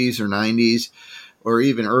the 80s or 90s or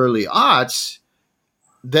even early aughts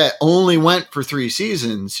that only went for 3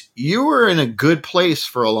 seasons, you were in a good place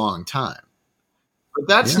for a long time. But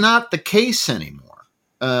that's not the case anymore.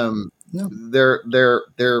 No. They're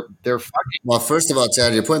fucking. Well, first of all, to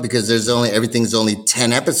add your point, because everything's only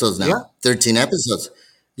 10 episodes now, 13 episodes.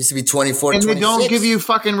 Used to be 24, and 26. They don't give you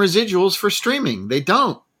fucking residuals for streaming. They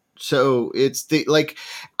don't. So it's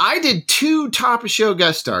I did 2 top of show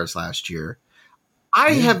guest stars last year.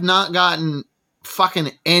 I have not gotten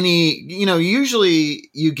fucking any, usually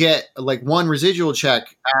you get like 1 residual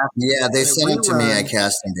check. Yeah, they sent it to me. I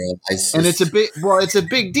cast them, bro. And it's a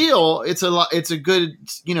big deal. It's a good,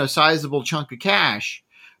 sizable chunk of cash,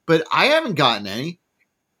 but I haven't gotten any.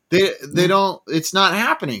 They don't. It's not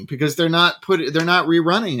happening because they're not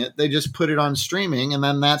rerunning it. They just put it on streaming, and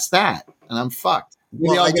then that's that. And I'm fucked.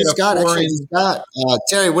 Well, I just got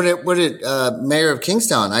Terry. What did Mayor of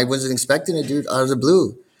Kingstown? I wasn't expecting it, dude, out of the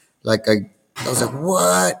blue. Like I was like,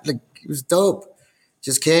 what? Like it was dope.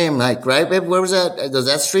 Just came, like, right, babe? Where was that? Was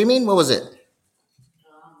that streaming? What was it?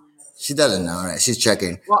 She doesn't know, right? She's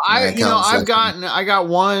checking. Well, My account's like, I got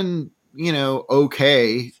one,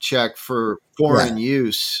 okay check for yeah, foreign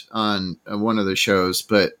use on one of the shows,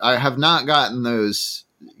 but I have not gotten those,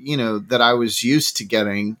 that I was used to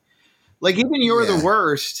getting. Like even You're the yeah,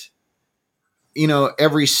 Worst,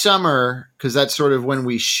 every summer, because that's sort of when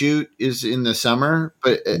we shoot is in the summer,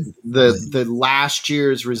 but the last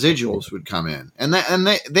year's residuals would come in, and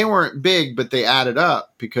they weren't big, but they added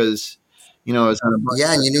up because it was on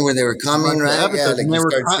yeah. And you knew where they were a coming, bunch of right? Yeah, episodes, like and you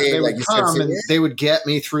start they seeing, like would you start come seeing, and yeah, they would get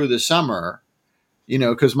me through the summer,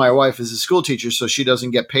 because my wife is a school teacher, so she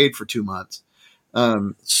doesn't get paid for 2 months.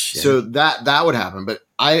 shit. So that would happen, but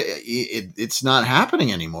it's not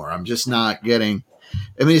happening anymore. I'm just not getting.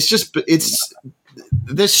 I mean, it's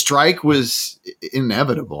this strike was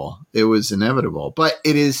inevitable. It was inevitable, but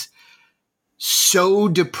it is so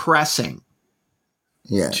depressing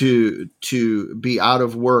Yeah, to be out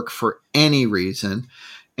of work for any reason.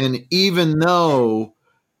 And even though,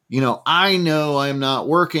 I know I'm not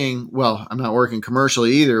working, well, I'm not working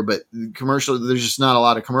commercially either, but there's just not a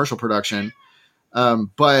lot of commercial production.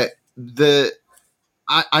 But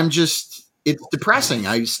I'm just, it's depressing.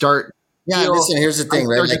 I start, yeah. Listen, here's the I thing,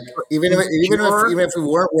 right? start Like to even if we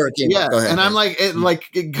weren't working, yeah, go ahead. and I'm Man. like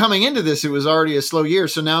coming into this, it was already a slow year.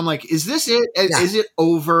 So now I'm like, is this it? Yeah, Is it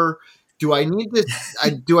over? Do I need to?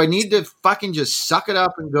 Do I need to fucking just suck it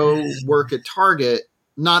up and go work at Target?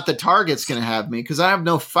 Not that Target's going to have me because I have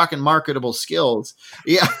no fucking marketable skills.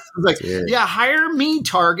 Yeah, like dude. yeah, hire me,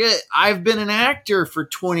 Target. I've been an actor for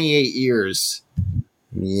 28 years.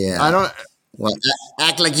 Yeah. I don't. Well,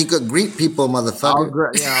 act like you could greet people, motherfucker.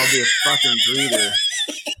 I'll be a fucking greeter.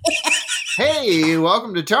 Hey,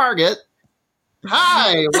 welcome to Target.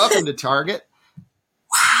 Hi, welcome to Target.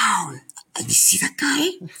 Wow, did you see that guy?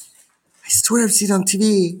 I swear I've seen on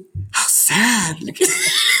TV. How sad. Look at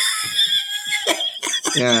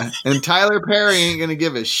Yeah, and Tyler Perry ain't gonna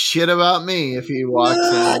give a shit about me if he walks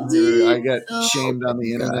in. dude. I get Oh, shamed on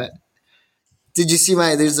the God. internet. Did you see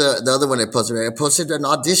there's the other one I posted, right? I posted an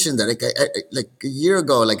audition that like a year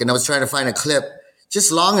ago, like, and I was trying to find a clip just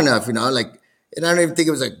long enough, like, and I don't even think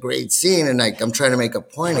it was a great scene. And like, I'm trying to make a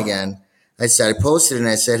point again. I posted it and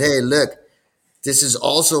I said, hey, look, this is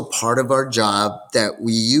also part of our job that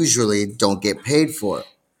we usually don't get paid for.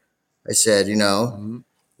 I said, Mm-hmm.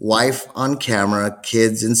 wife on camera,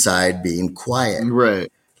 kids inside being quiet. Right.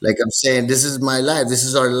 Like I'm saying, this is my life. This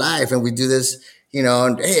is our life. And we do this,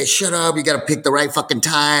 and hey, shut up. You got to pick the right fucking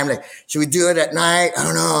time. Like, should we do it at night? I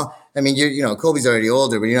don't know. I mean, Kobe's already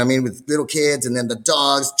older, but you know what I mean? With little kids and then the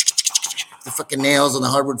dogs, the fucking nails on the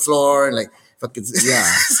hardwood floor and like fucking, Yeah.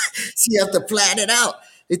 So you have to plan it out.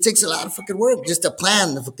 It takes a lot of fucking work just to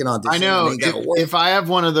plan the fucking audition. I know. You gotta work. If I have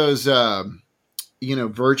one of those, virtual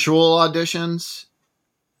auditions,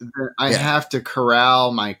 then I have to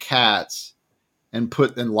corral my cats and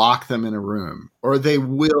lock them in a room, or they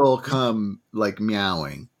will come like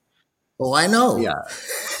meowing. Oh, I know. Yeah,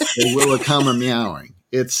 they will come a meowing.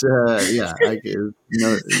 It's it's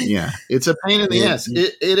a pain in the ass.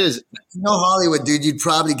 It is. Hollywood, dude, you'd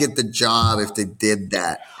probably get the job if they did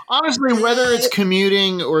that. Honestly, whether it's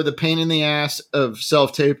commuting or the pain in the ass of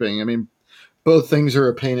self-taping, I mean, both things are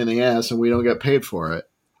a pain in the ass, and we don't get paid for it.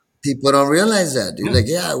 People don't realize that, dude. Like,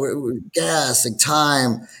 yeah, we're gas, like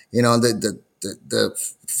time, the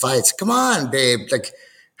fights. Come on, babe. Like,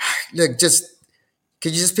 look,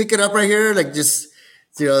 could you just pick it up right here? Like, just.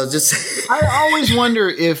 I always wonder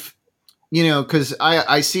if, because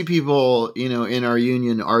I see people, in our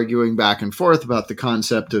union arguing back and forth about the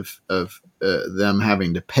concept of them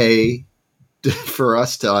having to pay for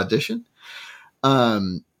us to audition.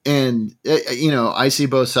 And I see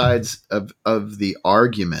both sides of the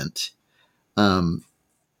argument.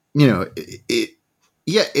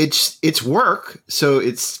 It's work, so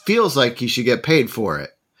it feels like you should get paid for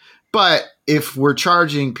it. But if we're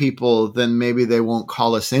charging people, then maybe they won't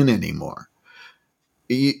call us in anymore.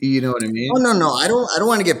 You know what I mean? Oh no! I don't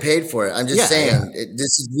want to get paid for it. I'm just saying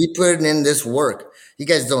we put in this work. You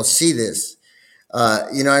guys don't see this.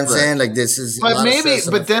 You know what I'm saying? Like, this is. But maybe.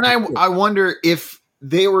 But then I wonder if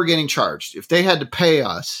they were getting charged, if they had to pay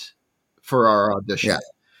us for our audition. Yeah.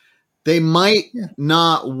 They might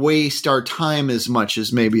not waste our time as much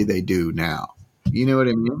as maybe they do now. You know what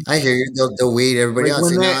I mean? I hear you. They'll weed everybody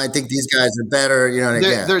else. I think these guys are better. You know,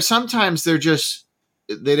 they're sometimes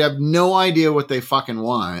they'd have no idea what they fucking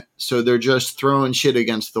want, so they're just throwing shit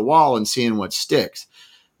against the wall and seeing what sticks.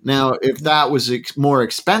 Now, if that was more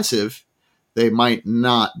expensive, they might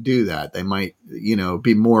not do that. They might,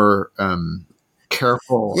 be more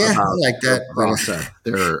careful Yeah, about I like that.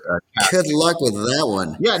 their Good luck with that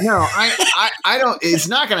one. Yeah, no, I don't. It's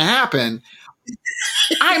not going to happen.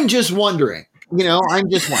 I'm just wondering. I'm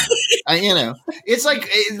just wondering. It's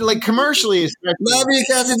like commercially. Love you,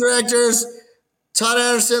 casting directors. Todd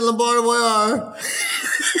Anderson, Lombardo Boyar.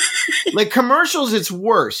 Like commercials, it's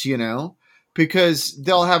worse, because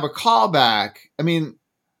they'll have a callback. I mean,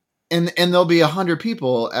 and there'll be 100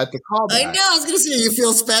 people at the callback. I know. I was gonna say you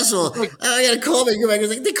feel special. I got a callback. Go back. It's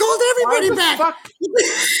like they called everybody back.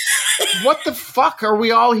 What the fuck are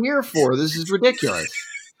we all here for? This is ridiculous.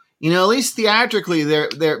 At least theatrically,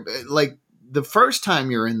 they're like the first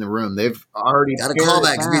time you're in the room, they've already got a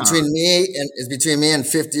callback. It's between me and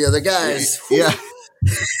 50 other guys. Yeah.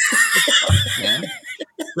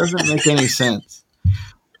 Doesn't make any sense.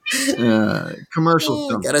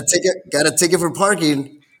 Commercials. Got a ticket for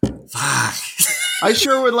parking. Fuck. I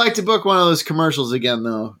sure would like to book one of those commercials again,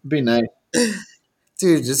 though. It'd be nice.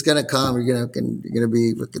 Dude, just gonna come. You're gonna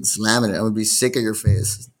be fucking slamming it. I'm gonna be sick of your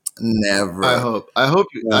face. Never. I hope.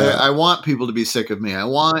 I want people to be sick of me. I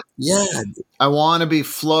want to be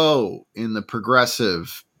Flo in the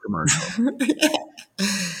Progressive commercial.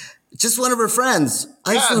 Just one of her friends.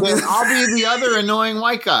 I'll be the other annoying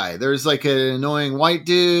white guy. There's like an annoying white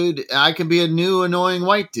dude. I can be a new annoying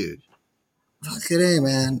white dude. Fuck it, hey,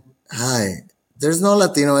 man. Hi. There's no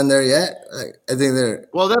Latino in there yet. I think they're.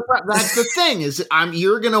 Well, that's the thing is,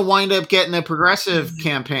 you're gonna wind up getting a progressive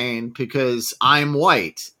campaign because I'm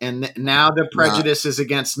white, and now the prejudice is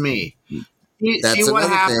against me. That's see what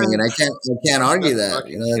another thing, and I can't argue that.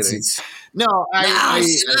 No,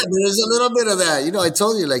 there's a little bit of that. I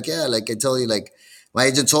told you, my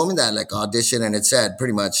agent told me that, audition, and it said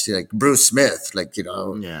pretty much like Bruce Smith,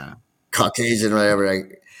 Caucasian, whatever.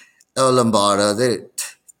 Lombardo,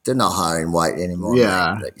 they're not hiring white anymore.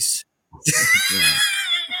 Yeah.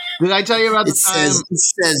 Did I tell you about the time? It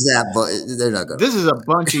says that, but they're not going to. This is a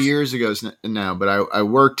bunch of years ago now, but I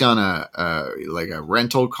worked on a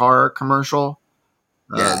rental car commercial.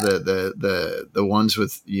 The ones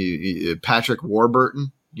with Patrick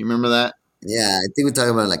Warburton. You remember that? Yeah, I think we're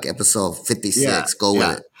talking about episode 56. Go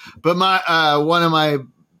with it. But my one of my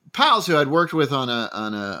pals who I'd worked with on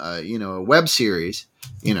a web series,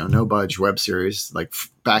 no budge web series, like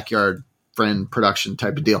backyard friend production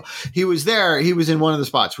type of deal. He was there. He was in one of the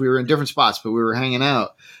spots. We were in different spots, but we were hanging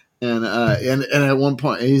out. And at one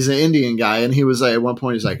point, he's an Indian guy, and he was like, at one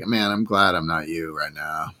point, he's like, "Man, I'm glad I'm not you right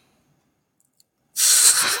now."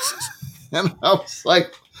 And I was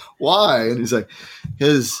like, "Why?" And he's like,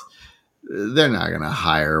 "Because they're not going to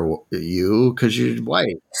hire you because you're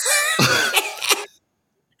white."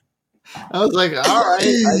 I was like, "All right,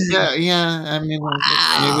 yeah. I mean,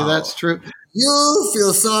 maybe that's true." You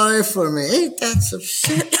feel sorry for me? Ain't that some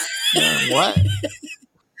shit? What?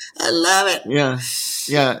 I love it. Yeah.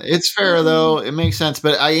 It's fair though. It makes sense,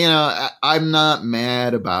 but I'm not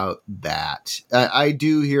mad about that. I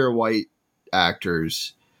do hear white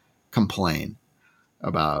actors complain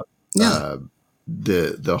about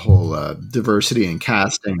the whole diversity in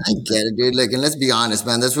casting. I get it, dude. And let's be honest,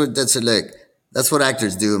 man. That's what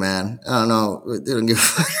actors do, man. I don't know. They don't give a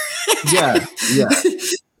fuck. Yeah.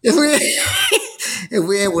 If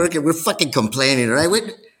we ain't working, we're fucking complaining, right? What's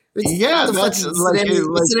the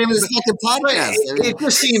name of this fucking podcast?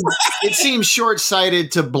 It seems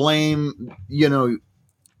short-sighted to blame.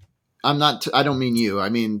 I don't mean you. I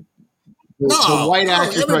mean. The white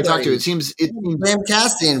actors who I talk to, it seems blame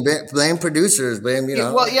casting, blame producers, blame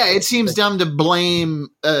it seems dumb to blame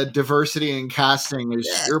diversity in casting as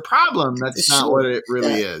your problem. That's not what it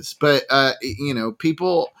really is. But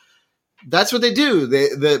people, that's what they do.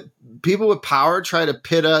 The people with power try to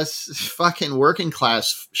pit us fucking working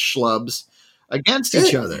class schlubs against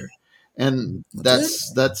each other, and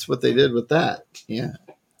that's what they did with that. Yeah.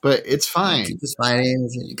 But it's fine. It's fine.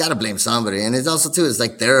 You got to blame somebody. And it's also, too, it's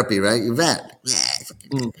like therapy, right? You vent.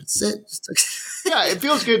 That's it. Yeah, it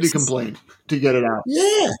feels good to complain, to get it out.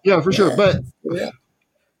 Yeah, for sure. But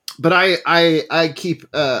I keep,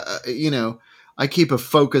 I keep a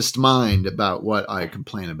focused mind about what I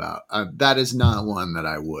complain about. That is not one that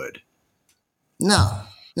I would. No,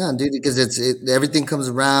 dude, because everything comes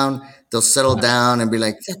around. They'll settle down and be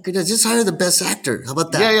like, just hire the best actor. How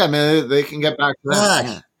about that? Yeah, man. They can get back to that.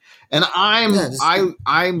 Yeah. And I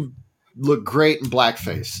look great in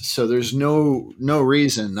blackface, so there's no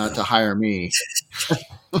reason not to hire me.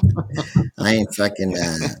 I ain't fucking.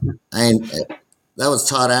 That was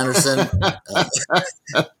Todd Anderson.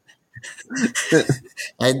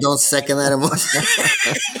 I don't second that emotion.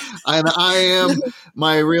 And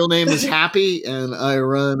my real name is Happy, and I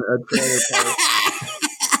run a trailer park.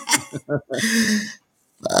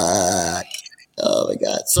 Fuck. Oh my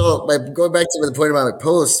god! So going back to the point about my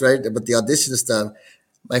post, right? About the audition stuff.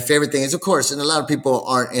 My favorite thing is, of course, and a lot of people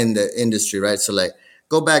aren't in the industry, right? So like,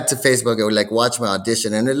 go back to Facebook and like watch my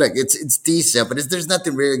audition, and like it's decent, but there's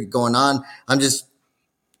nothing really going on. I'm just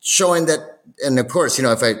showing that, and of course,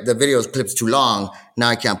 if the video clip's too long, now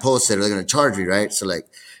I can't post it, or they're gonna charge me, right? So like,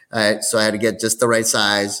 all right, so I had to get just the right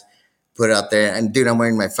size, put it out there, and dude, I'm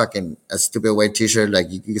wearing my fucking a stupid white t-shirt, like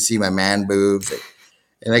you can see my man boobs, like,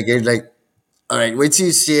 and I get like. All right, wait till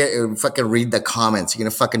you see it and fucking read the comments. You're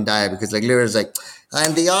gonna fucking die because like literally it's like,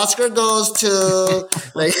 and the Oscar goes to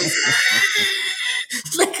like,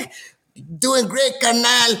 like doing great,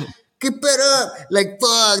 carnal. Keep it up. Like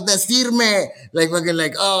fuck, that's firme. Like fucking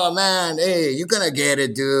like, oh man, hey, you're gonna get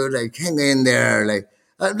it, dude. Like hang in there. Like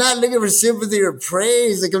I'm not looking for sympathy or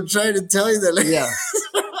praise. Like I'm trying to tell you that. Like, Yeah.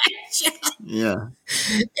 Yeah.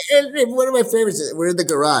 And one of my favorites is we're in the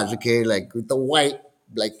garage, okay, like with the white,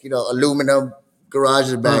 like aluminum garage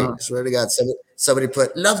in the back. Uh-huh. Swear to God, somebody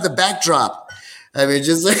put love the backdrop. I mean,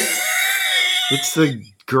 just like It's the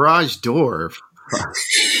garage door.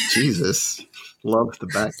 Jesus, love the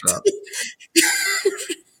backdrop.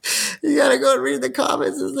 you gotta go and read the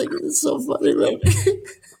comments. It's so funny, man.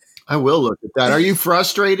 I will look at that. Are you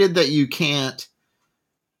frustrated that you can't?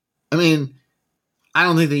 I mean, I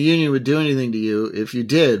don't think the union would do anything to you if you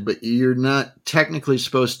did, but you're not technically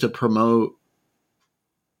supposed to promote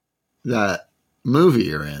that movie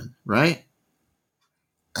you're in, right?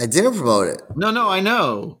 I didn't promote it. No, I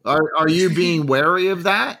know. Are you being wary of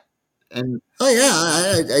that? And Oh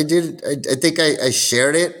yeah, I did. I think I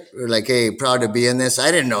shared it. Or like, hey, proud to be in this.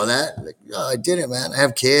 I didn't know that. Like, oh, I did it, man. I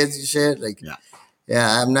have kids and shit. Like,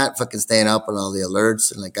 yeah, I'm not fucking staying up on all the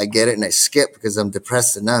alerts, and like I get it, and I skip because I'm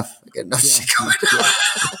depressed enough. I got enough shit going on.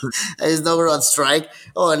 I just know we're on strike.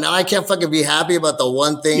 Oh, and now I can't fucking be happy about the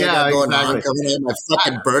one thing I got going on coming in my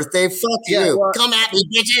fucking birthday. Fuck you. Well, come at me,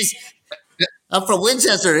 bitches. I'm from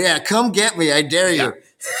Winchester. Yeah, come get me. I dare you.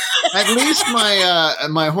 At least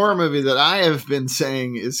my horror movie that I have been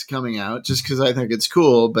saying is coming out just because I think it's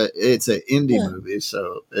cool, but it's an indie movie,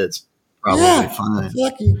 so it's probably fine.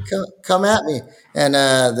 Fuck you. Come at me. And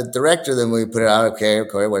the director of the movie put it out, okay,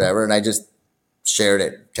 whatever. And I just shared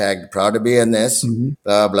it. Tagged proud to be in this,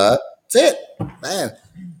 blah, blah. That's it. Man.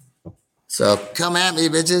 So come at me,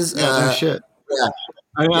 bitches. Yeah, no shit. Yeah.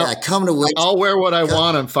 Come to Winchester. I'll wear what I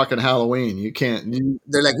want on fucking Halloween. You can't.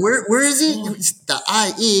 They're like, where is he? It's the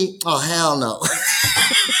IE. Oh, hell no.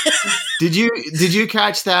 Did you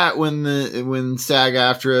catch that when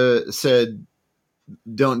SAG-AFTRA said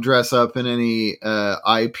don't dress up in any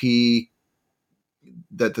IP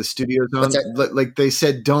that the studios own? Like they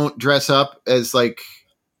said, don't dress up as like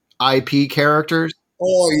IP characters.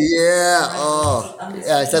 Oh yeah. Oh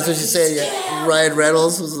yeah. That's what she said. Yeah. Ryan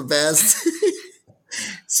Reynolds was the best.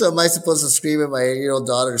 So am I supposed to scream at my 8-year-old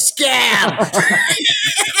daughter, scab?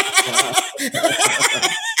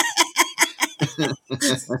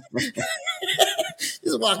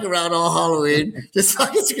 Just walking around all Halloween, just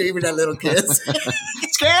fucking screaming at little kids.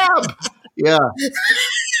 Scab! Yeah.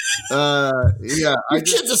 Yeah. Your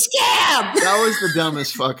kid's a scab! That was the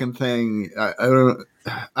dumbest fucking thing. I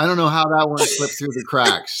don't know how that one slipped through the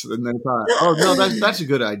cracks. And they thought, oh no, that's a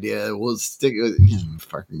good idea. We'll stick with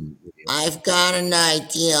fucking idiot. I've got an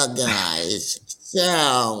idea, guys.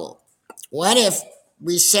 So, what if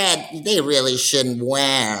we said they really shouldn't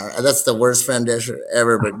wear? That's the worst rendition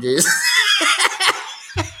ever, but geez.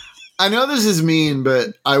 I know this is mean,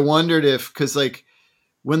 but I wondered if, because like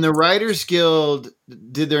when the Writers Guild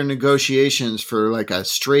did their negotiations for like a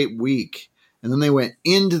straight week, and then they went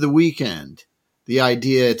into the weekend, the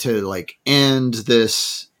idea to like end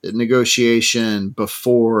this negotiation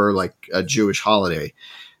before like a Jewish holiday.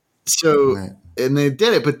 So, and they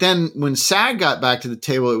did it. But then when SAG got back to the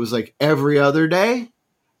table, it was like every other day.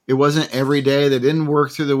 It wasn't every day. They didn't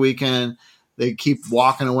work through the weekend. They keep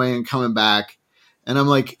walking away and coming back. And I'm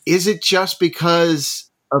like, is it just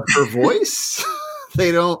because of her voice?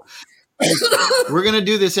 They don't. We're going to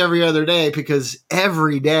do this every other day because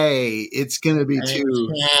every day it's going to be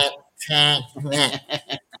too.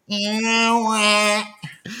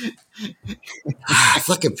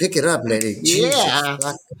 Fucking pick it up, lady. Yeah.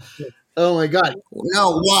 Oh my God.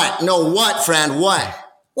 No, what? No, what, friend? What?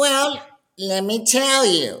 Well, let me tell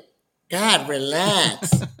you. God,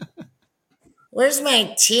 relax. Where's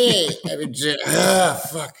my tea?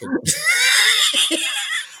 Fucking.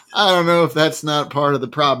 I don't know if that's not part of the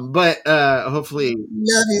problem, but hopefully.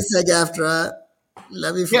 Love you, SAG-AFTRA.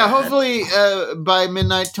 Love you. Yeah, hopefully by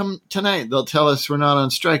midnight tonight they'll tell us we're not on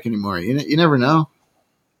strike anymore. You never know.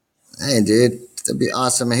 Hey, dude, that'd be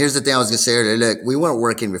awesome. And here's the thing I was gonna say earlier. Look, we weren't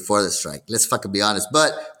working before the strike. Let's fucking be honest.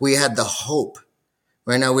 But we had the hope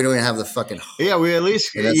Right now, we don't even have the fucking. Yeah, we at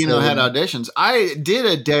least Yeah, had auditions. I did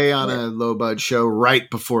a day on a low bud show right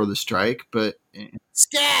before the strike, but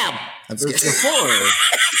scam. I'm scared. Before.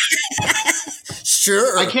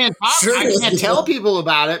 Sure. I can't talk. Sure. I can't tell people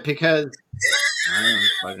about it because I don't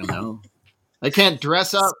fucking know. I can't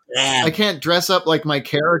dress up. Scam. I can't dress up like my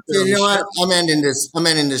character. You know what? I'm ending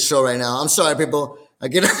this show right now. I'm sorry, people. I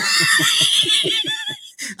get.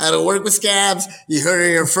 I don't work with scabs. You heard it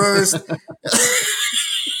here first.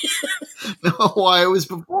 No, why it was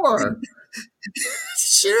before.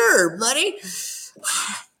 Sure, buddy.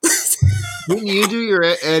 Didn't you do your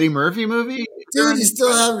Eddie Murphy movie? Dude, you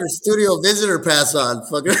still have your studio visitor pass on,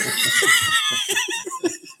 fucker.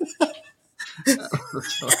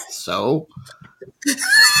 So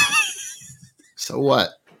what?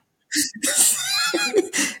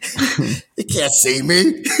 You can't see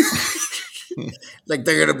me. Like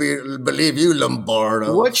they're gonna believe you,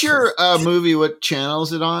 Lombardo. What's your movie? What channel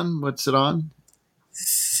is it on? What's it on?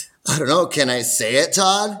 I don't know. Can I say it,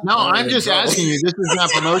 Todd? No, I'm just asking you. This is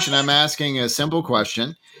not promotion. I'm asking a simple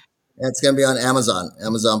question. It's gonna be on Amazon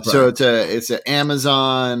Prime. So it's an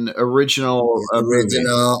Amazon original movie.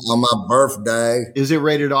 On my birthday. Is it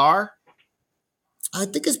rated R? I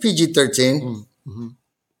think it's PG-13. Mm-hmm.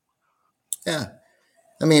 Yeah.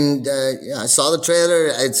 I mean, I saw the trailer.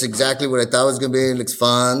 It's exactly what I thought it was going to be. It looks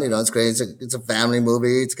fun. It's great. It's a family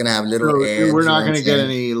movie. It's going to have little ads. We're not going to get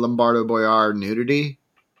any Lombardo Boyard nudity?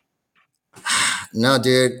 No,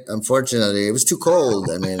 dude. Unfortunately, it was too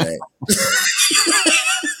cold. I mean,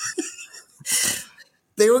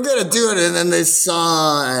 they were going to do it, and then they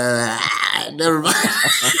saw, never mind.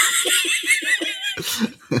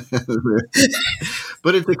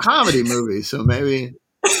 But it's a comedy movie, so maybe...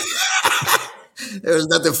 There was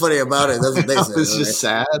nothing funny about it. That's what they said. It's just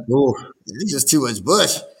sad. Ooh, it's just too much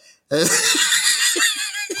bush.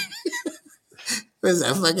 Where's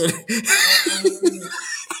that fucking?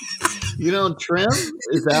 You don't trim?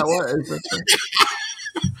 Is that what?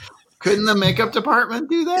 Couldn't the makeup department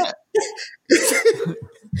do that?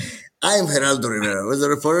 I'm Geraldo Rivera. Was the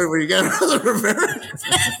reporter where you got Geraldo Rivera?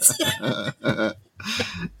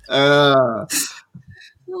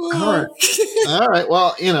 All right.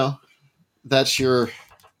 Well, that's your.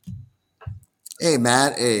 Hey,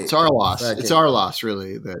 Matt. Hey, it's our loss. It's our loss,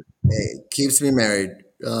 really. That keeps me married.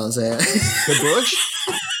 You know what I'm saying? The bush.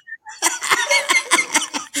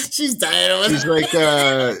 She's dying of it. She's like,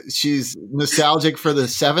 she's nostalgic for the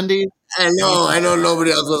 70s. I know. Nobody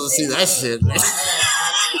else wants to see that shit.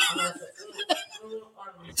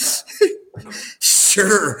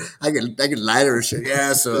 Sure, I can lie to her shit.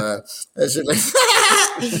 Yeah, so that shit like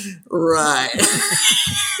right.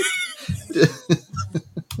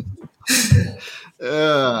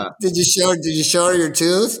 Did you show her your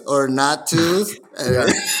tooth or not tooth?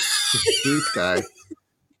 Tooth guy.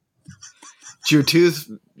 Did your tooth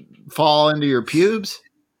fall into your pubes?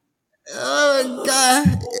 Oh my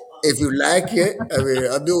God! If you like it, I mean,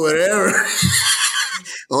 I'll do whatever.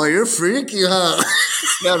 Oh, you're freaky, huh?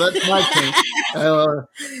 Yeah, that's my thing. I'll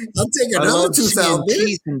take another tooth out.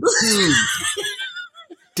 Teeth and pubes.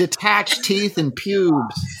 Detached teeth and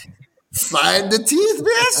pubes. Find the teeth,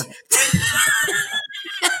 bitch.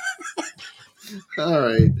 All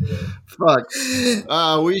right.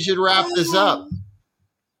 Fuck. We should wrap this up.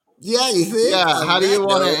 Yeah, you think? Yeah. How do you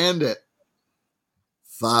want to end it?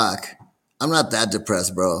 Fuck. I'm not that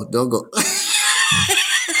depressed, bro. Don't go.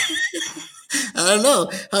 I don't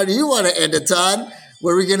know. How do you want to end it, Todd?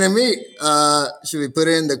 Where are we gonna meet? Should we put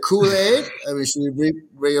in the Kool-Aid? I mean, should we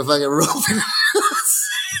bring a fucking rope?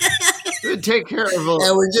 Take care of it.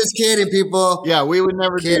 And we're just kidding, people. Yeah, we would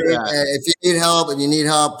never do that. If you need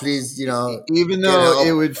help, please, even though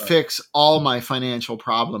it would fix all my financial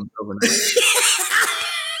problems overnight.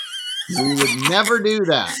 We would never do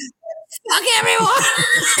that. Fuck everyone.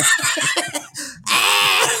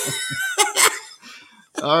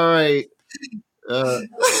 All right.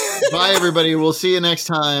 Bye, everybody. We'll see you next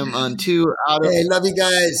time on Two Out of. Hey, love you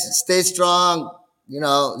guys. Stay strong.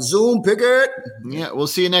 Zoom picket. Yeah, we'll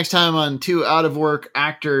see you next time on Two Out of Work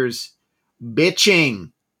Actors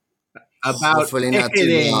bitching about hopefully not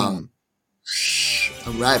too long.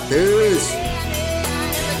 All right, peace.